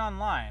even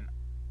online,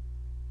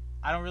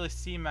 I don't really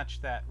see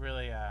much that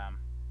really.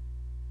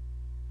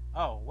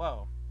 Oh,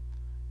 whoa!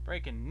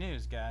 Breaking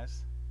news,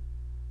 guys.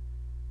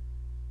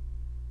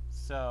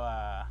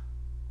 So,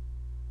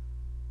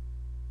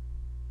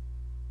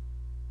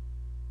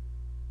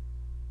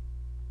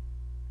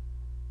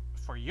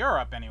 for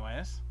Europe,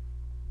 anyways,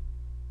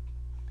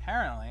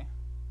 apparently,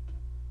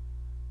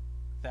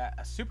 that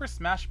a Super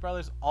Smash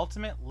Bros.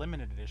 Ultimate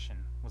Limited Edition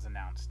was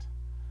announced.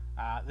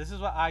 This is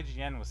what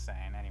IGN was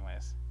saying,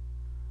 anyways.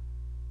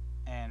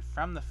 And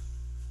from the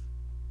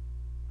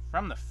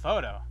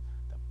photo,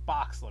 the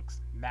box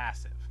looks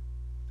massive.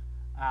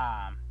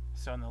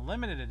 So in the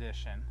limited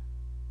edition,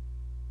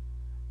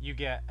 you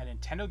get a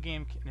Nintendo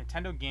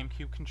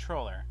GameCube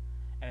controller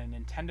and a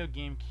Nintendo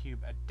GameCube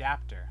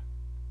adapter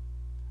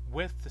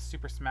with the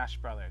Super Smash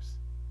Bros.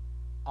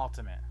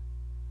 Ultimate.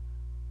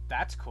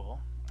 That's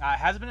cool. It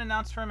hasn't been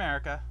announced for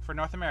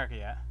North America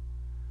yet.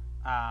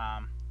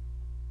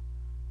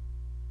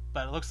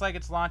 But it looks like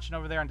it's launching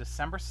over there on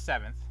December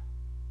 7th.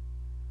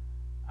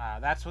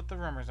 That's what the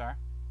rumors are.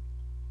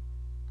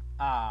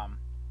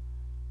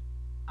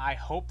 I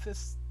hope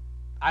this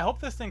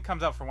thing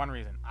comes out for one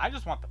reason. I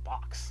just want the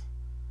box.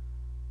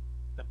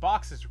 The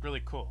box is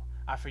really cool.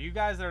 For you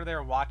guys that are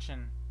there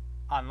watching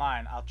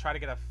online, I'll try to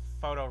get a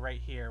photo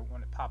right here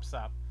when it pops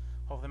up.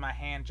 Hopefully my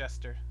hand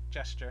gesture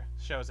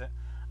shows it.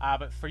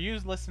 But for you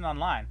listening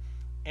online,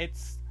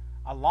 it's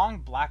a long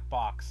black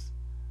box.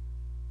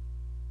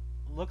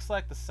 Looks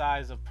like the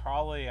size of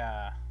probably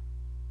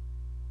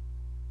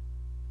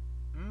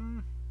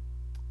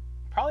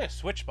probably a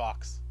Switch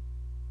box.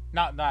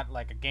 Not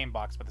like a game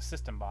box, but the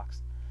system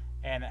box.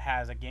 And it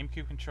has a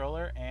GameCube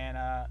controller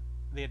and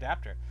the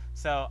adapter.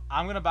 So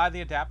I'm gonna buy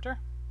the adapter.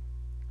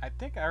 I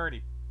think I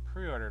already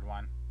pre-ordered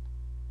one.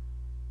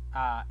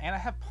 And I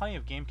have plenty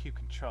of GameCube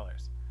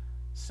controllers,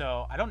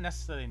 so I don't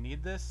necessarily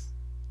need this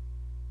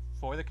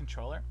for the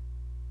controller.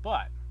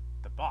 But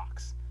the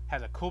box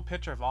has a cool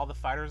picture of all the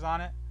fighters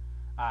on it,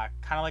 kind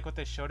of like what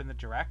they showed in the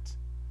Direct.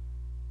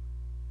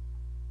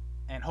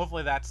 And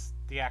hopefully that's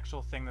the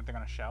actual thing that they're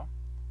gonna show.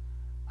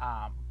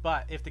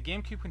 But if the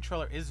GameCube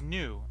controller is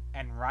new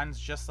and runs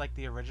just like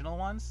the original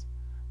ones,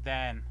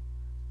 then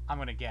I'm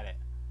gonna get it.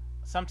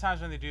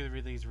 Sometimes when they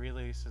do these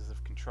releases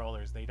of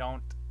controllers, they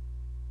don't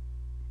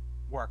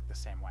work the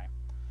same way.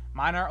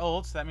 Mine are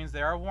old, so that means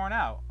they are worn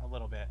out a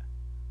little bit,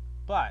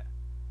 but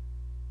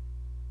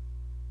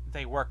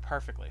they work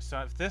perfectly. So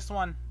if this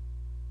one's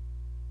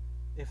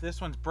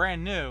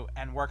brand new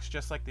and works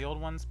just like the old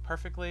ones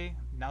perfectly,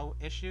 no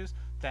issues,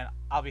 then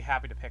I'll be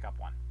happy to pick up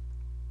one.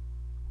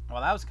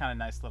 Well, that was kind of a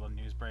nice little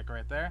news break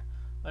right there.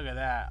 Look at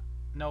that.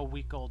 No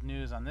week-old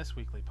news on this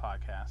weekly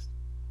podcast.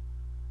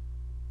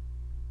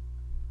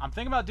 I'm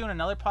thinking about doing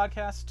another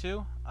podcast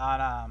too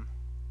on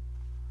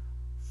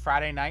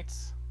Friday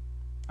nights.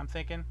 I'm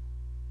thinking,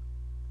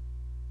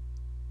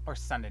 or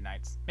Sunday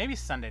nights. Maybe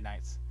Sunday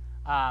nights.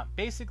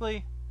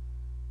 Basically,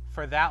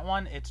 for that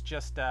one, it's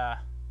just I'm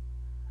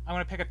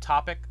gonna pick a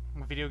topic,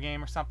 a video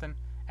game or something,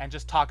 and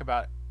just talk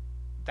about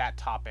that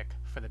topic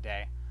for the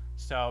day.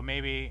 So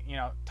maybe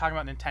talking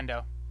about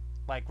Nintendo,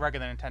 like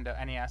regular Nintendo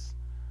NES,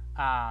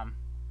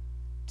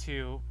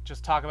 to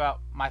just talk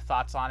about my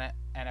thoughts on it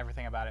and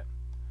everything about it.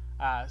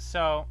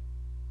 So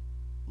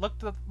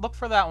look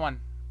for that one.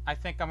 I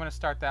think I'm going to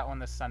start that one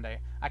this Sunday.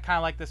 I kind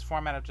of like this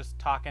format of just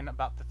talking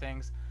about the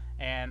things,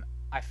 and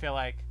I feel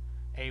like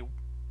a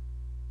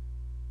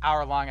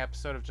hour-long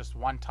episode of just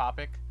one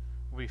topic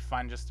will be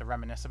fun just to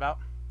reminisce about.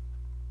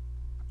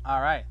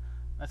 All right,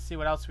 let's see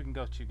what else we can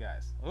go to,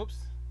 guys. Oops,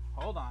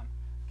 hold on.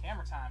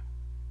 Camera time.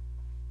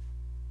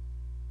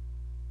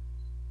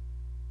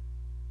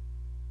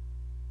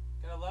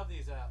 Gotta love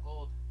these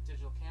old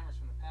digital cameras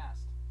from the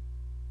past.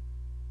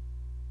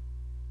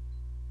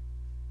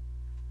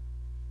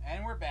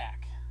 And we're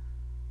back.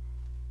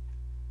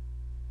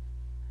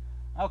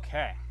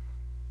 Okay.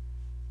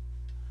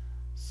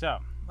 So,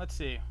 let's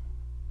see.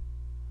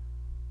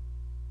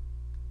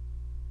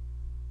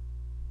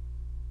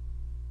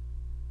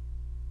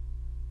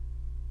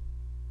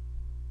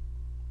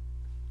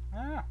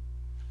 I don't know.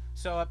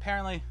 So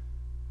apparently,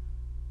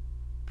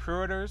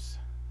 pre-orders.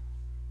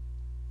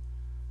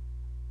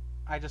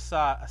 I just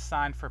saw a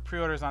sign for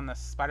pre-orders on the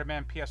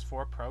Spider-Man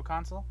PS4 Pro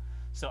console.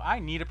 So I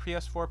need a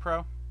PS4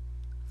 Pro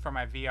for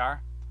my VR.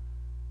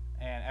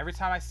 And every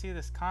time I see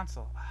this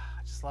console,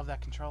 I just love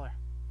that controller.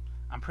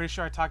 I'm pretty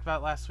sure I talked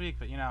about it last week,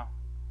 but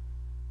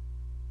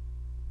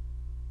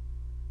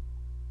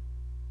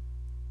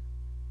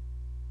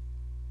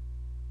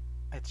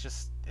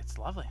it's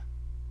lovely.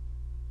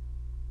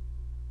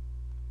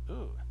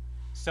 Ooh.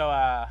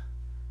 So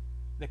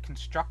the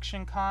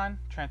Construction Con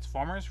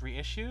Transformers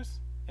reissues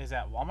is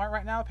at Walmart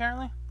right now,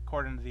 apparently,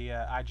 according to the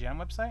IGN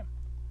website.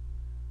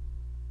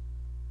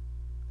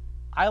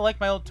 I like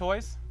my old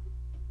toys,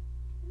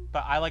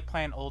 but I like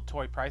playing old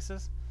toy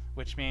prices,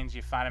 which means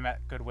you find them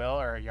at Goodwill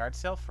or a yard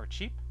sale for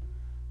cheap.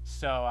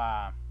 So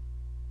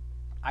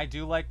I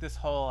do like this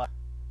whole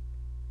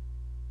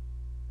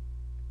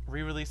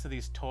re-release of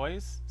these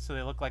toys, so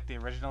they look like the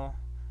original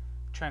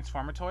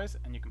Transformer toys,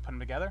 and you can put them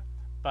together.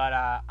 But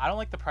I don't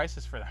like the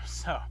prices for them,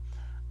 so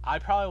I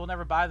probably will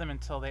never buy them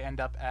until they end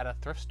up at a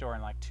thrift store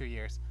in like 2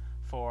 years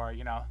for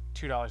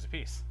 $2 a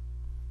piece.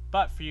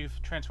 But for you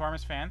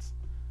Transformers fans,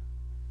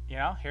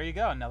 here you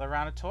go, another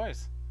round of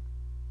toys.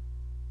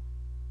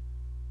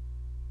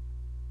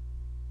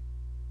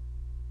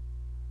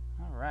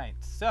 All right,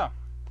 so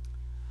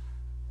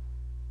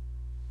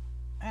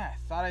I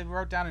thought I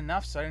wrote down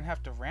enough so I didn't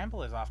have to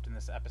ramble as often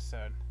this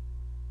episode.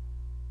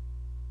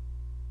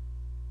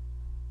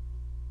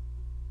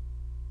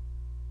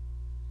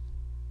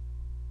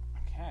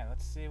 Okay,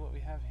 let's see what we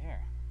have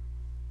here.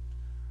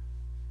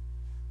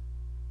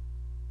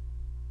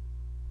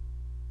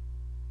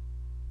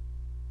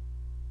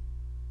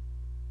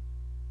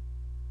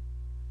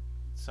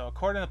 So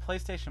according to the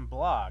PlayStation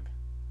blog,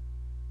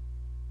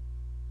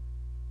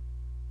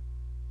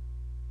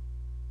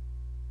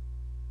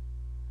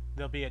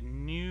 there'll be a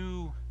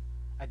new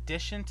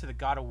addition to the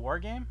God of War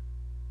game,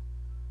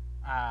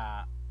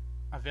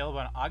 available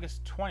on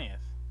August 20th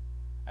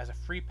as a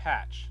free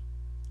patch.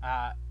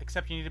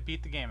 Except you need to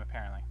beat the game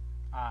apparently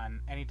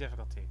on any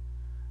difficulty.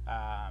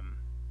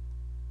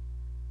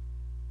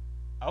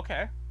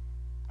 Okay,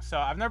 so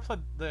I've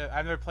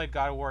never played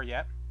God of War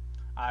yet.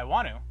 I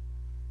want to,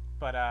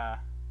 but a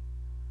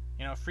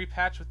free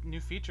patch with new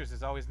features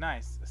is always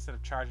nice instead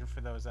of charging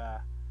for those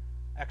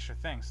extra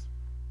things.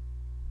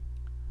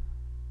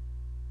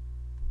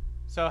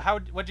 So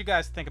what'd you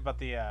guys think about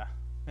the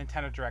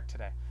Nintendo Direct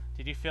today?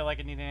 Did you feel like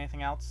it needed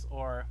anything else,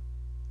 or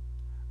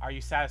are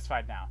you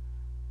satisfied now?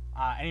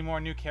 Any more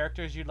new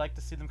characters you'd like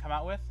to see them come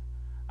out with?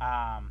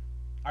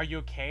 Are you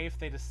okay if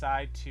they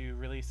decide to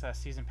release a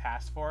season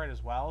pass for it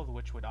as well,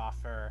 which would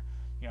offer,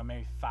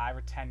 maybe 5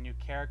 or 10 new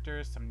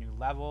characters, some new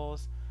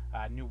levels,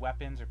 new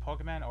weapons or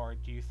Pokemon? Or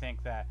do you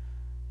think that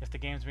if the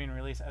game's being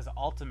released as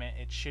Ultimate,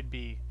 it should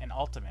be an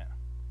Ultimate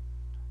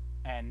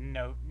and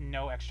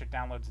no extra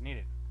downloads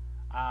needed?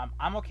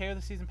 I'm okay with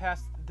the season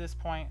pass at this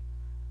point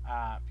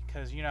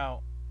because,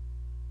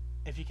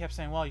 if you kept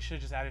saying, well, you should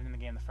have just added it in the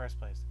game in the first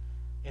place.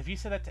 If you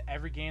said that to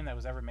every game that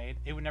was ever made,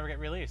 it would never get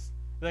released.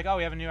 Be like, oh,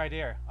 we have a new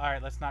idea. All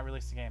right, let's not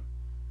release the game.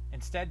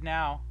 Instead,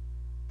 now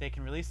they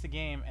can release the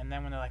game, and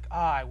then when they're like, oh,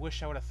 I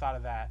wish I would have thought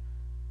of that,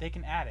 they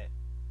can add it,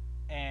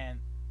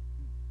 and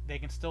they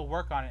can still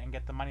work on it and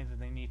get the money that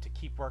they need to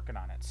keep working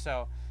on it.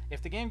 So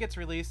if the game gets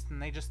released and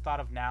they just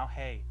thought of now,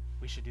 hey,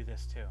 we should do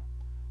this too.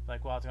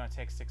 Like, well, it's going to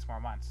take 6 more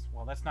months.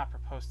 Well, let's not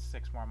propose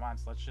 6 more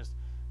months. Let's just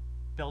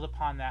build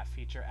upon that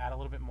feature, add a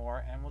little bit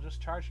more, and we'll just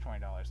charge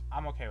 $20.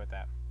 I'm okay with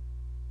that.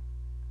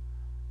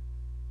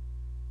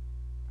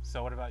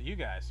 So what about you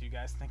guys? You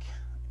guys think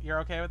you're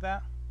okay with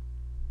that?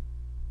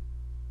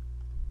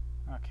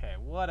 Okay,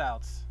 what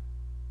else?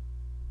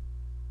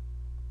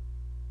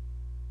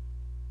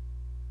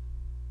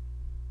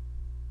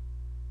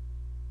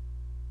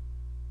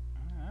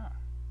 Oh.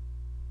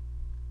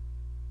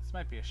 This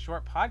might be a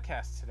short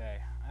podcast today.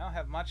 I don't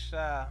have much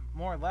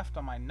more left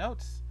on my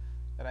notes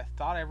that I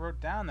thought I wrote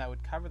down that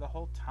would cover the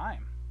whole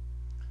time.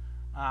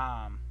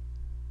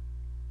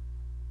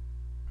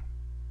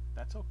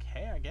 That's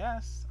okay, I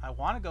guess. I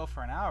want to go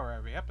for an hour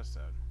every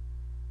episode.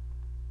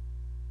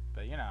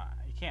 But, you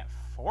can't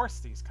force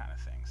these kind of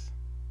things.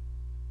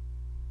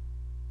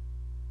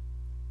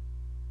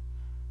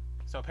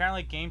 So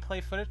apparently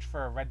gameplay footage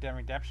for Red Dead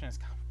Redemption is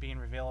being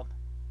revealed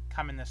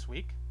coming this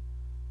week.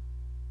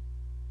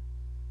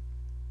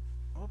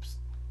 Oops.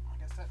 I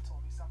guess that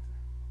told me something.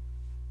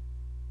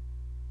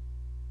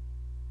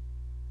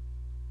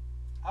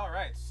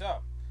 Alright, so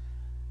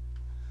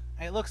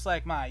it looks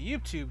like my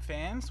YouTube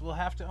fans will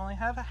have to only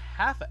have a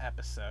half a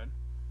episode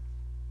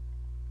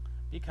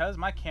because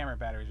my camera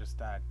battery just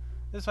died.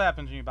 This is what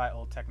happens when you buy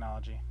old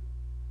technology.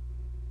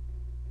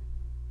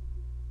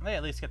 They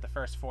at least get the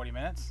first 40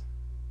 minutes.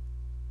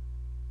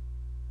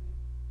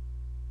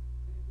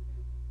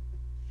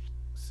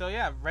 So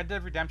yeah, Red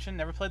Dead Redemption,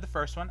 never played the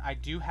first one. I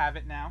do have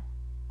it now.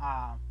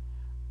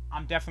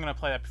 I'm definitely gonna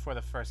play that before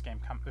the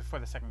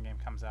second game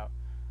comes out.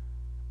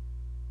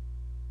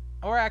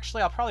 Or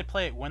actually, I'll probably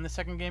play it when the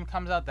second game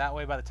comes out. That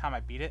way, by the time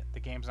I beat it, the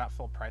game's not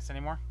full price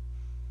anymore.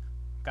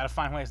 Gotta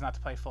find ways not to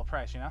play full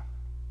price, you know?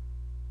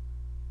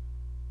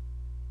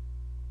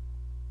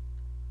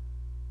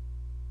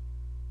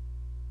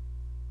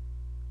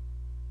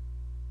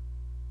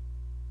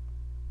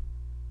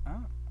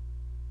 Oh.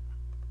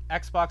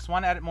 Xbox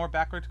One added more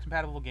backwards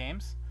compatible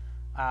games.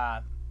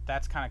 Uh,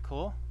 that's kind of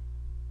cool.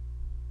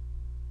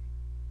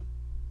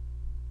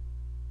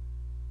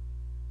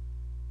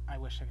 I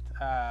wish I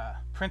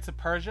could. Prince of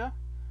Persia,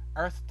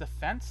 Earth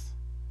Defense,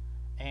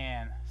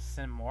 and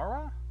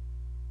Simora.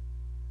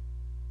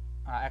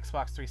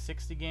 Xbox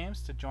 360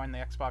 games to join the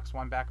Xbox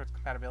One backwards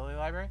compatibility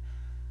library.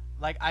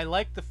 Like, I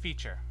like the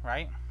feature,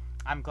 right?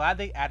 I'm glad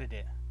they added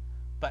it.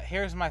 But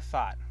here's my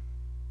thought.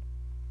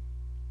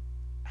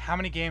 How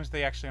many games are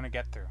they actually going to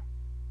get through?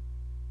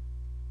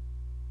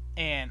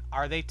 And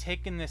are they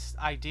taking this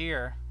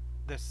idea,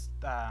 this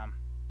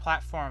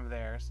platform of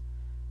theirs,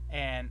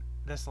 and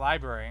this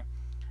library,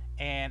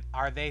 and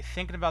are they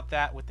thinking about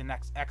that with the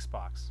next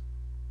Xbox?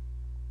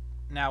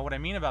 Now, what I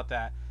mean about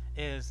that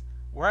is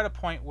we're at a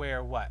point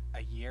where, what,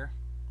 a year,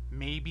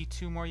 maybe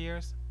 2 more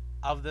years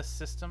of this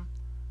system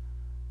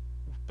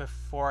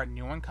before a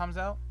new one comes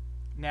out?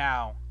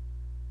 Now,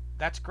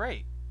 that's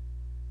great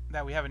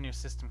that we have a new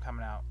system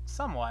coming out.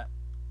 Somewhat.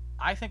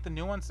 I think the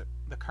new ones,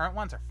 the current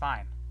ones, are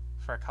fine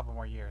for a couple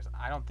more years.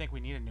 I don't think we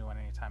need a new one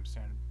anytime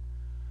soon.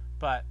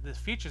 But the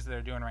features that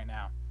they're doing right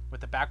now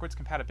with the backwards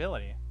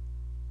compatibility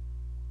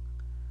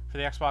for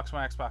the Xbox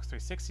One, Xbox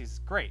 360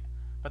 is great.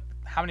 But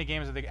how many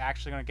games are they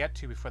actually going to get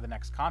to before the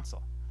next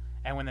console?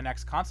 And when the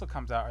next console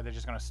comes out, are they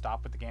just going to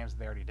stop with the games that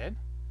they already did?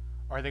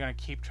 Or are they going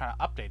to keep trying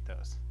to update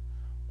those?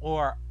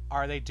 Or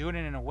are they doing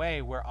it in a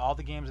way where all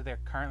the games that they're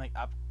currently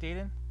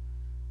updated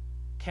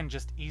can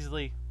just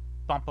easily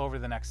bump over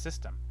the next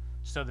system?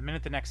 So the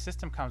minute the next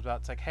system comes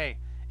out, it's like, hey,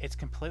 it's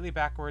completely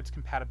backwards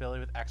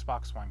compatibility with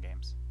Xbox One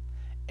games.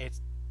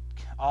 It's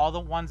all the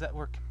ones that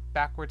were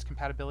backwards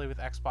compatibility with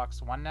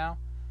Xbox One now,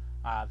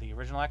 the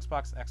original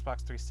Xbox,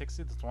 Xbox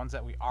 360, the ones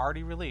that we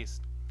already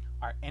released,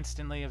 are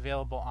instantly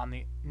available on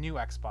the new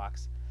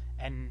Xbox.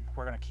 And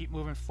we're going to keep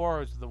moving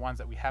forwards with the ones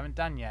that we haven't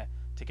done yet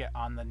to get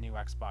on the new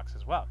Xbox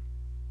as well.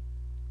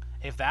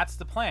 If that's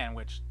the plan,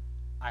 which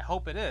I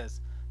hope it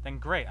is, then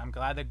great. I'm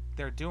glad that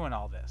they're doing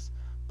all this.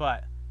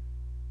 But,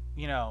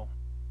 you know,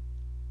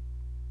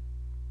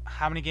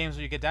 how many games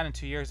will you get done in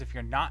 2 years if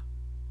you're not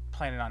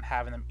planning on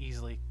having them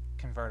easily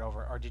convert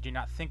over? Or did you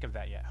not think of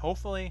that yet?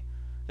 Hopefully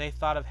they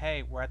thought of,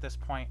 hey, we're at this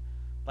point.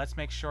 Let's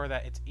make sure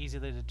that it's easy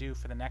to do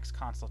for the next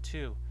console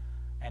too.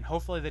 And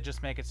hopefully they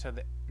just make it so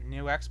the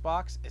new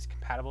Xbox is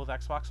compatible with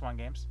Xbox One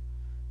games.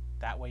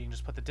 That way you can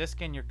just put the disc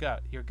in, you're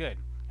good.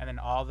 And then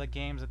all the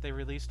games that they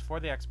released for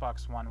the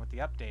Xbox One with the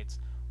updates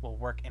will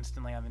work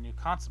instantly on the new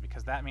console,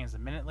 because that means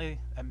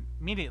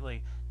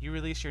immediately you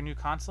release your new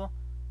console,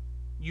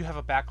 you have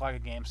a backlog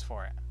of games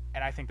for it.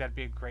 And I think that'd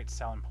be a great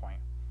selling point.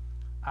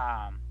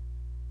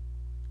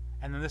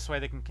 And then this way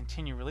they can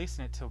continue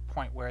releasing it to a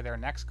point where their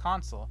next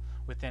console,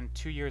 within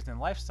 2 years in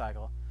life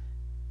cycle,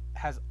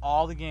 has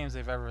all the games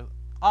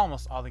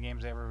almost all the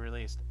games they ever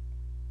released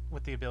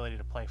with the ability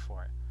to play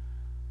for it.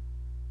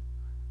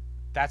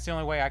 That's the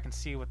only way I can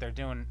see what they're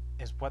doing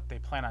is what they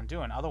plan on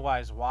doing.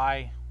 Otherwise,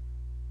 why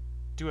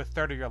do a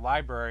third of your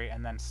library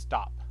and then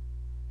stop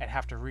and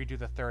have to redo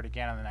the third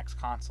again on the next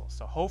console?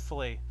 So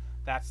hopefully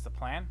that's the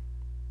plan,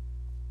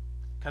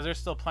 because there's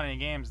still plenty of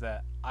games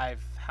that I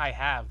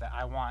have that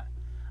I want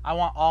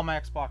all my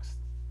Xbox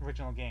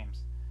original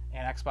games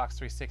and Xbox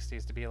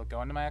 360s to be able to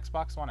go into my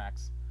Xbox One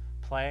X,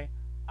 play,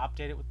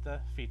 update it with the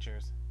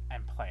features,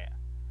 and play it.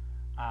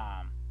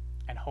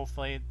 And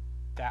hopefully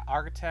that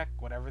architect,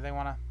 whatever they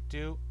want to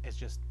do, is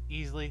just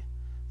easily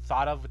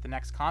thought of with the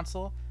next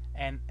console,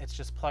 and it's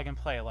just plug and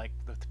play, like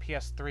the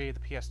PS3, the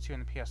PS2,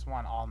 and the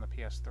PS1 all in the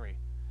PS3.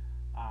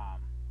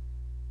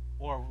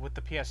 Or with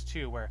the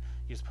PS2, where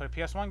you just put a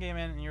PS1 game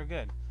in and you're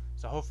good.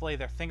 So hopefully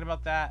they're thinking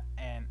about that,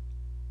 and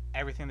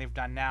everything they've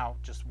done now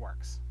just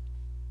works.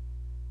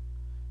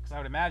 Because I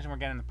would imagine we're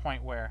getting to the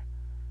point where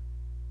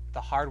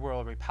the hardware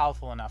will be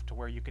powerful enough to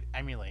where you could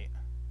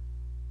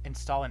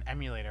install an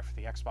emulator for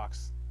the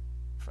Xbox,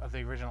 of the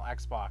original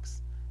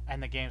Xbox,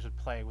 and the games would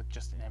play with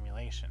just an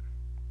emulation.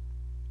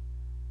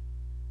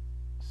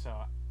 So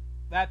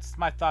that's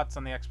my thoughts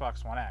on the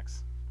Xbox One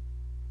X.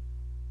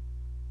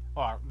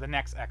 Or the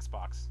next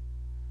Xbox.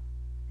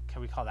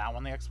 Can we call that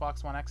one the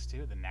Xbox One X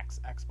too? The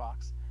next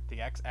Xbox? The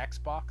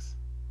Xbox?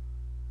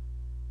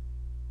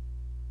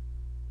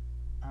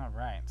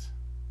 Alright.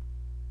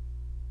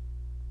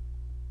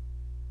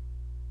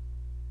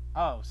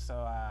 Oh, so,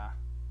 I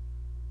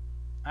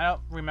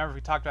don't remember if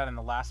we talked about it in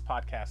the last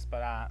podcast,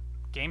 but,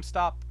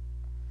 GameStop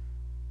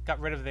got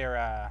rid of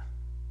their,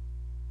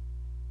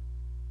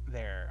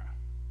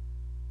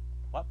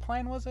 what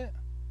plan was it?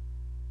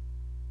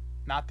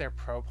 Not their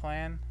Pro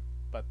plan,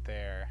 but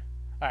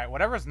alright,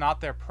 whatever's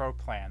not their Pro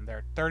plan,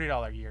 their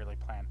 $30 yearly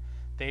plan,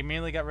 they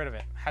immediately got rid of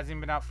it. Hasn't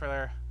even been out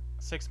for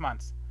 6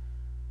 months.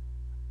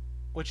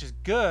 Which is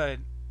good,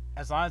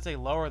 as long as they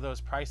lower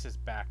those prices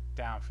back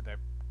down for their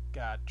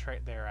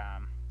their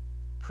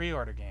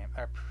pre-order game,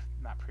 or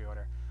not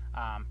pre-order,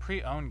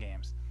 pre-owned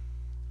games.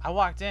 I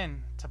walked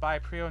in to buy a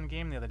pre-owned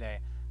game the other day.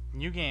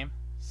 New game,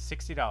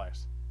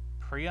 $60.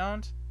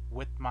 Pre-owned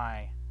with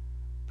my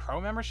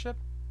pro membership,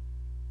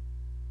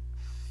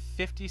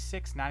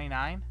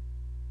 $56.99.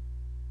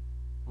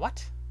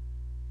 What?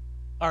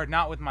 Or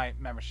not with my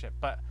membership,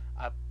 but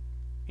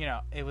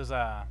it was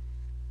a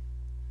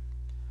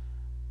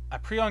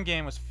pre-owned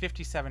game was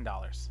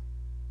 $57.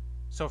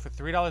 So for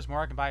 $3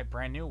 more, I can buy it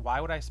brand new. Why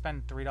would I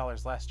spend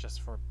 $3 less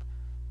just for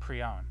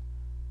pre-owned?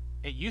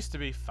 It used to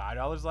be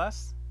 $5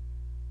 less.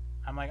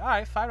 I'm like, all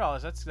right,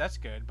 $5. That's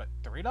good, but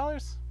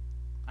 $3?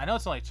 I know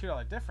it's only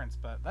 $2 difference,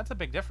 but that's a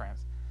big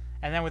difference.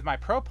 And then with my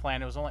pro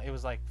plan, it was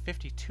like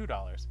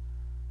 $52,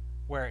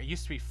 where it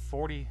used to be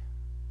 $49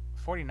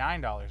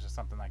 or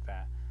something like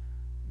that.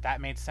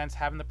 That made sense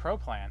having the pro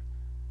plan.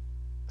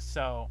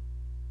 So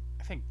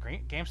I think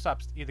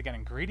GameStop's either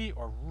getting greedy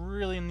or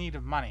really in need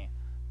of money.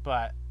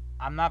 But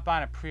I'm not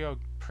buying a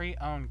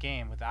pre-owned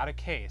game without a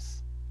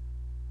case,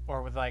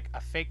 or with like a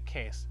fake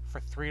case,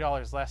 for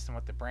 $3 less than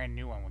what the brand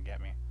new one would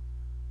get me.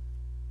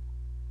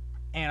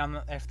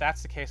 And if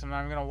that's the case, I'm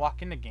not even going to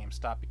walk into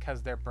GameStop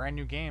because their brand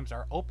new games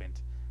are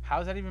opened. How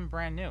is that even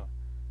brand new?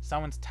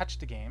 Someone's touched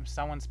the game,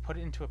 someone's put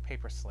it into a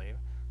paper sleeve.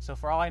 So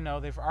for all I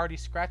know, they've already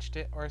scratched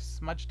it or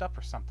smudged up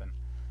or something.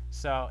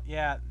 So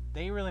yeah,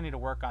 they really need to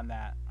work on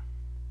that.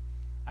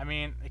 I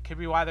mean, it could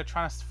be why they're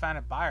trying to find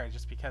a buyer,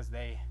 just because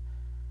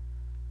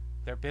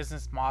their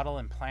business model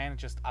and plan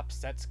just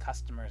upsets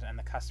customers and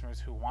the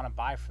customers who want to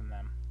buy from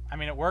them. I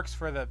mean, it works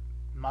for the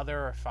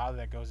mother or father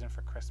that goes in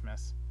for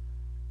Christmas,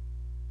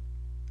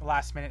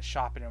 last minute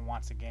shopping, and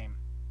wants a game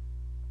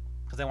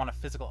because they want a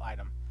physical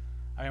item.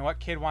 I mean, what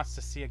kid wants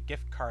to see a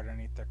gift card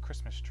underneath their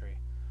Christmas tree?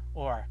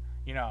 Or,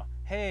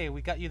 hey,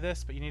 we got you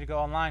this, but you need to go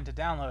online to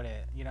download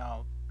it.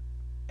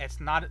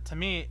 It's not, to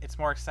me, it's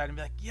more exciting to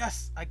be like,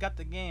 yes, I got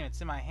the game, it's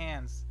in my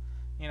hands,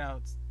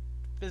 it's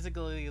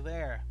physically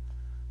there.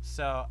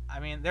 So, I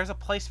mean, there's a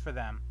place for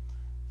them.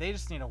 They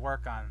just need to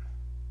work on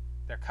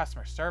their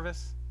customer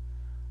service.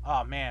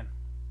 Oh man,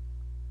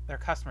 their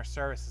customer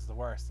service is the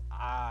worst.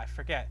 I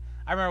forget.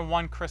 I remember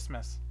one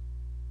Christmas,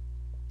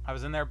 I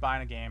was in there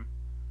buying a game,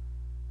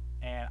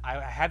 and I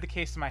had the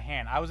case in my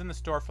hand. I was in the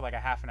store for like a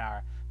half an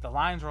hour. The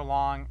lines were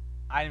long.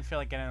 I didn't feel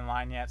like getting in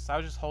line yet, so I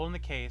was just holding the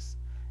case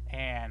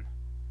and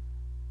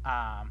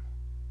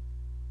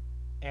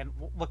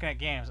looking at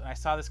games. And I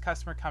saw this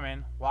customer come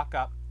in, walk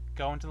up,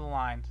 go into the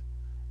line,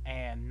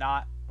 and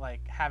not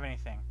like have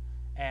anything.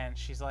 And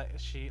she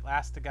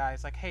asked the guy,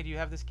 it's like, hey, do you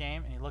have this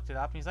game? And he looked it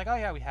up, and he's like, oh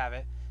yeah, we have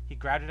it. He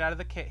grabbed it out of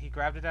the kit. He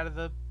grabbed it out of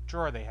the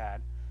drawer they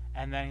had,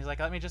 and then he's like,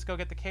 let me just go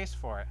get the case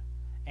for it.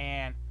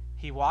 And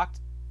he walked.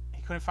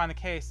 He couldn't find the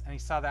case, and he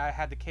saw that I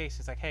had the case.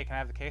 He's like, hey, can I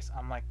have the case?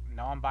 I'm like,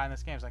 no, I'm buying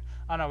this game. He's like,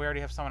 oh no, we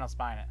already have someone else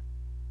buying it.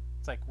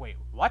 It's like, wait,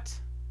 what?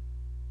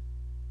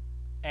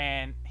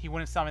 And he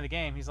wouldn't sell me the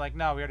game. He's like,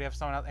 no, we already have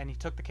someone else. And he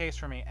took the case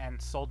from me and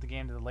sold the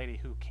game to the lady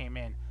who came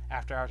in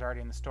after I was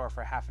already in the store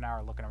for a half an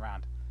hour looking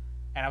around.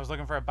 And I was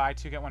looking for a buy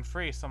two, get one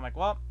free. So I'm like,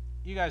 well,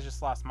 you guys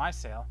just lost my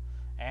sale.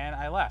 And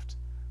I left.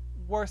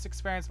 Worst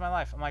experience of my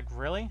life. I'm like,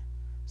 really?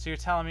 So you're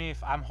telling me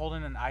if I'm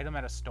holding an item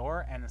at a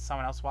store and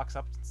someone else walks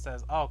up and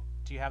says, oh,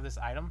 do you have this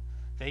item?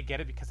 They get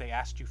it because they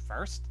asked you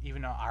first,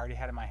 even though I already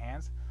had it in my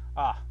hands?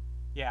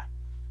 Yeah.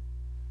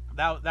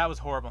 That was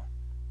horrible.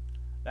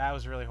 That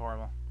was really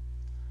horrible.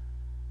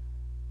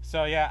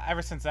 So yeah,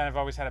 ever since then, I've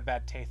always had a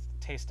bad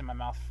taste in my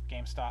mouth for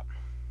GameStop.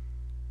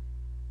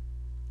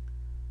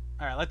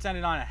 Alright, let's end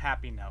it on a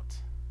happy note.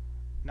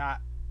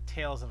 Not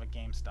tales of a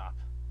GameStop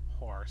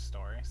horror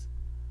stories.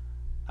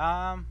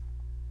 Alright.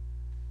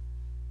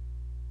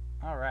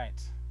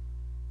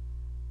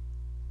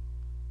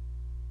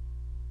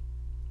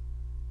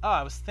 Oh,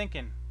 I was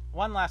thinking,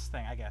 one last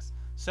thing, I guess.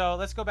 So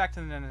let's go back to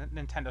the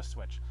Nintendo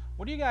Switch.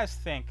 What do you guys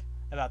think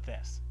about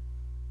this?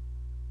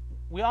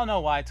 We all know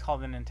why it's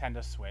called the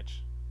Nintendo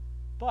Switch,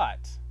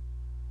 but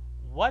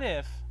what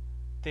if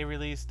they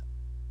released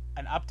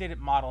an updated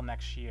model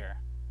next year?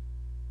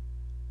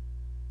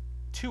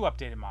 Two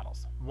updated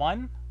models.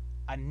 One,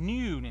 a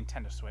new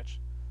Nintendo Switch,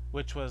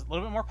 which was a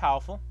little bit more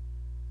powerful.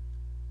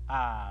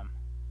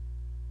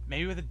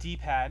 Maybe with a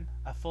D-pad,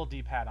 a full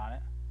D-pad on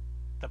it.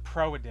 The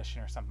Pro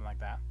Edition or something like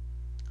that.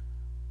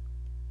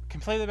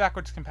 Completely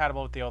backwards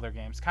compatible with the older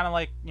games. Kind of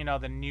like,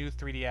 the new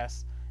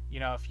 3DS.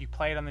 If you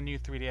play it on the new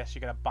 3DS,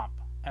 you get a bump,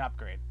 an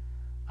upgrade.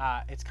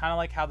 It's kind of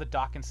like how the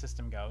docking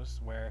system goes,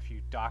 where if you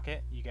dock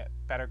it, you get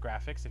better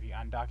graphics. If you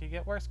undock it, you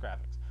get worse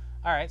graphics.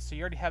 Alright, so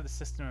you already have the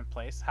system in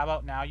place. How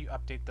about now you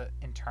update the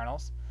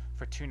internals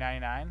for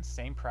 $299,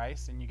 same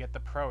price, and you get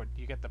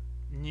the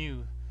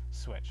new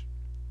Switch.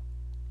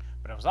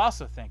 But I was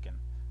also thinking,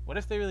 what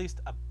if they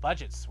released a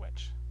budget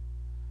Switch?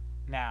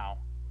 Now,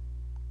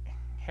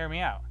 hear me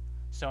out.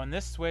 So in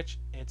this Switch,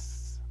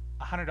 it's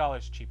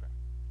 $100 cheaper.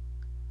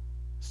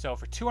 So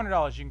for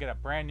 $200, you can get a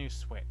brand new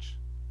Switch.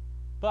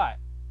 But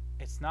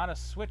it's not a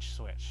Switch.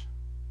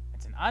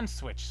 It's an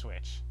unswitch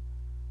Switch.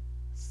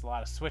 It's a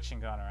lot of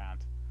switching going around.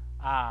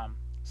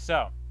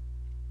 So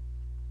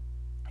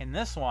In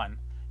this one,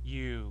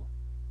 you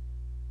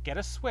get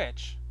a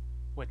Switch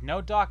with no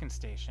docking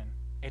station.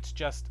 It's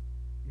just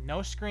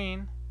no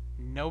screen,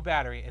 no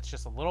battery. It's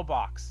just a little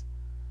box,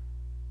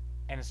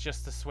 and it's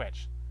just the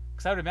Switch.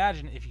 Because I would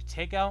imagine if you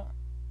take out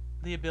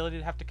the ability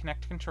to have to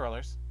connect to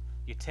controllers,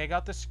 you take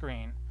out the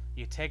screen,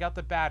 you take out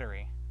the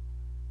battery,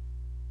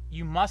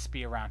 you must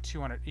be around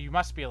 200. You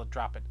must be able to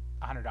drop it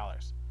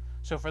 $100.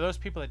 So for those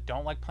people that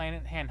don't like playing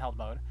it in handheld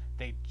mode,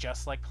 they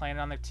just like playing it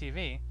on their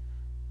TV.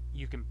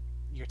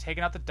 You're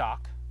taking out the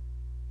dock,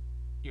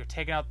 you're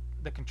taking out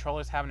the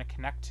controllers having to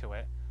connect to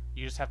it.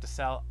 You just have to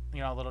sell,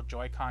 a little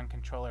Joy-Con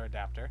controller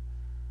adapter,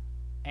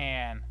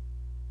 and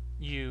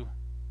you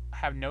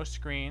have no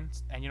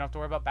screens, and you don't have to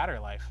worry about battery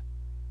life.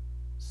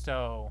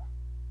 So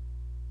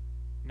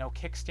no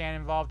kickstand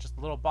involved, just a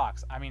little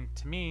box. I mean,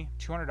 to me,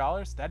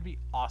 $200, that'd be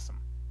awesome.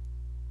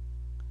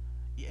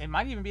 It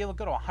might even be able to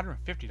go to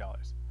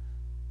 $150.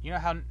 You know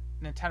how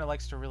Nintendo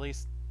likes to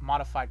release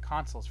modified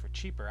consoles for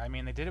cheaper. I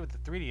mean, they did it with the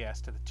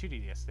 3DS to the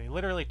 2DS. They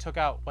literally took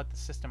out what the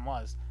system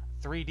was,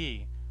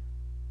 3D,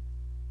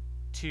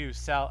 to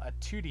sell a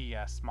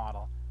 2DS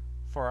model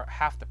for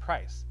half the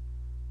price.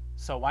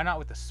 So why not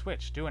with the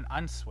Switch? Do an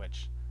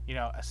unswitch,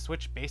 a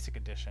Switch Basic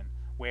Edition,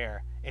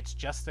 where it's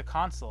just the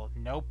console,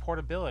 no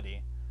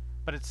portability,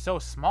 but it's so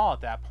small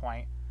at that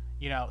point.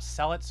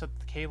 Sell it so that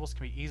the cables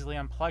can be easily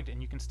unplugged, and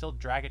you can still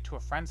drag it to a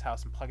friend's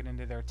house and plug it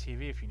into their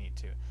TV if you need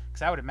to.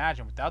 Because I would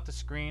imagine without the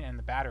screen and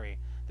the battery,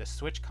 the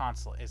Switch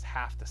console is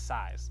half the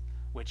size,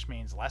 which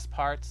means less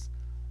parts,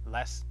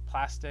 less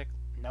plastic,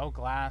 no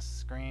glass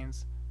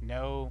screens,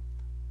 no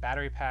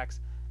battery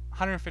packs.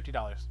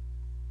 $150.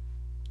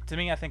 To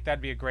me, I think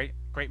that'd be a great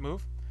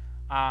move.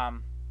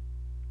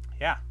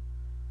 Yeah.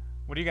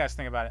 What do you guys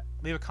think about it?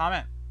 Leave a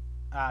comment.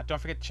 Don't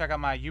forget to check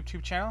out my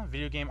YouTube channel,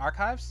 Video Game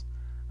Archives.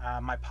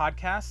 My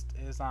podcast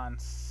is on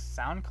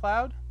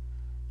SoundCloud,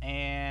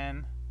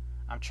 and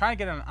I'm trying to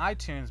get it on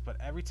iTunes, but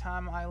every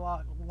time I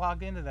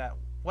log into that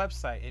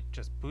website, it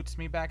just boots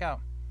me back out.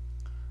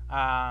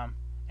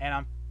 And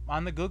I'm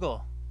on the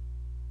Google.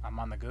 I'm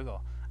on the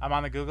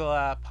Google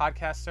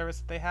podcast service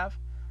that they have.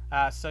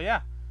 So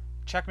yeah,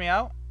 check me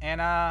out and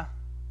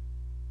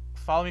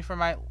follow me for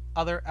my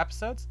other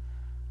episodes.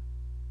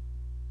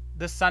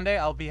 This Sunday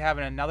I'll be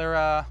having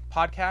another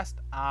podcast.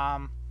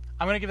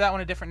 I'm going to give that one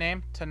a different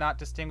name to not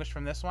distinguish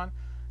from this one,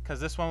 because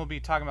this one will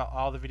be talking about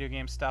all the video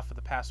game stuff for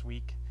the past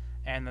week,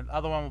 and the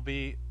other one will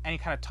be any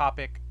kind of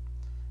topic,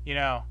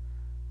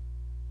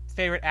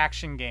 favorite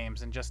action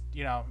games, and just,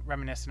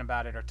 reminiscing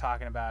about it or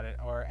talking about it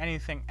or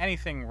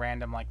anything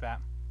random like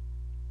that.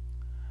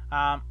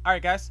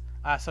 Alright guys,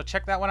 so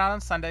check that one out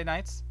on Sunday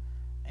nights,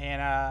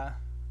 and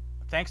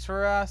thanks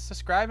for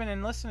subscribing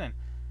and listening,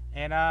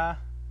 and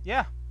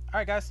yeah,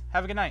 alright guys,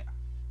 have a good night.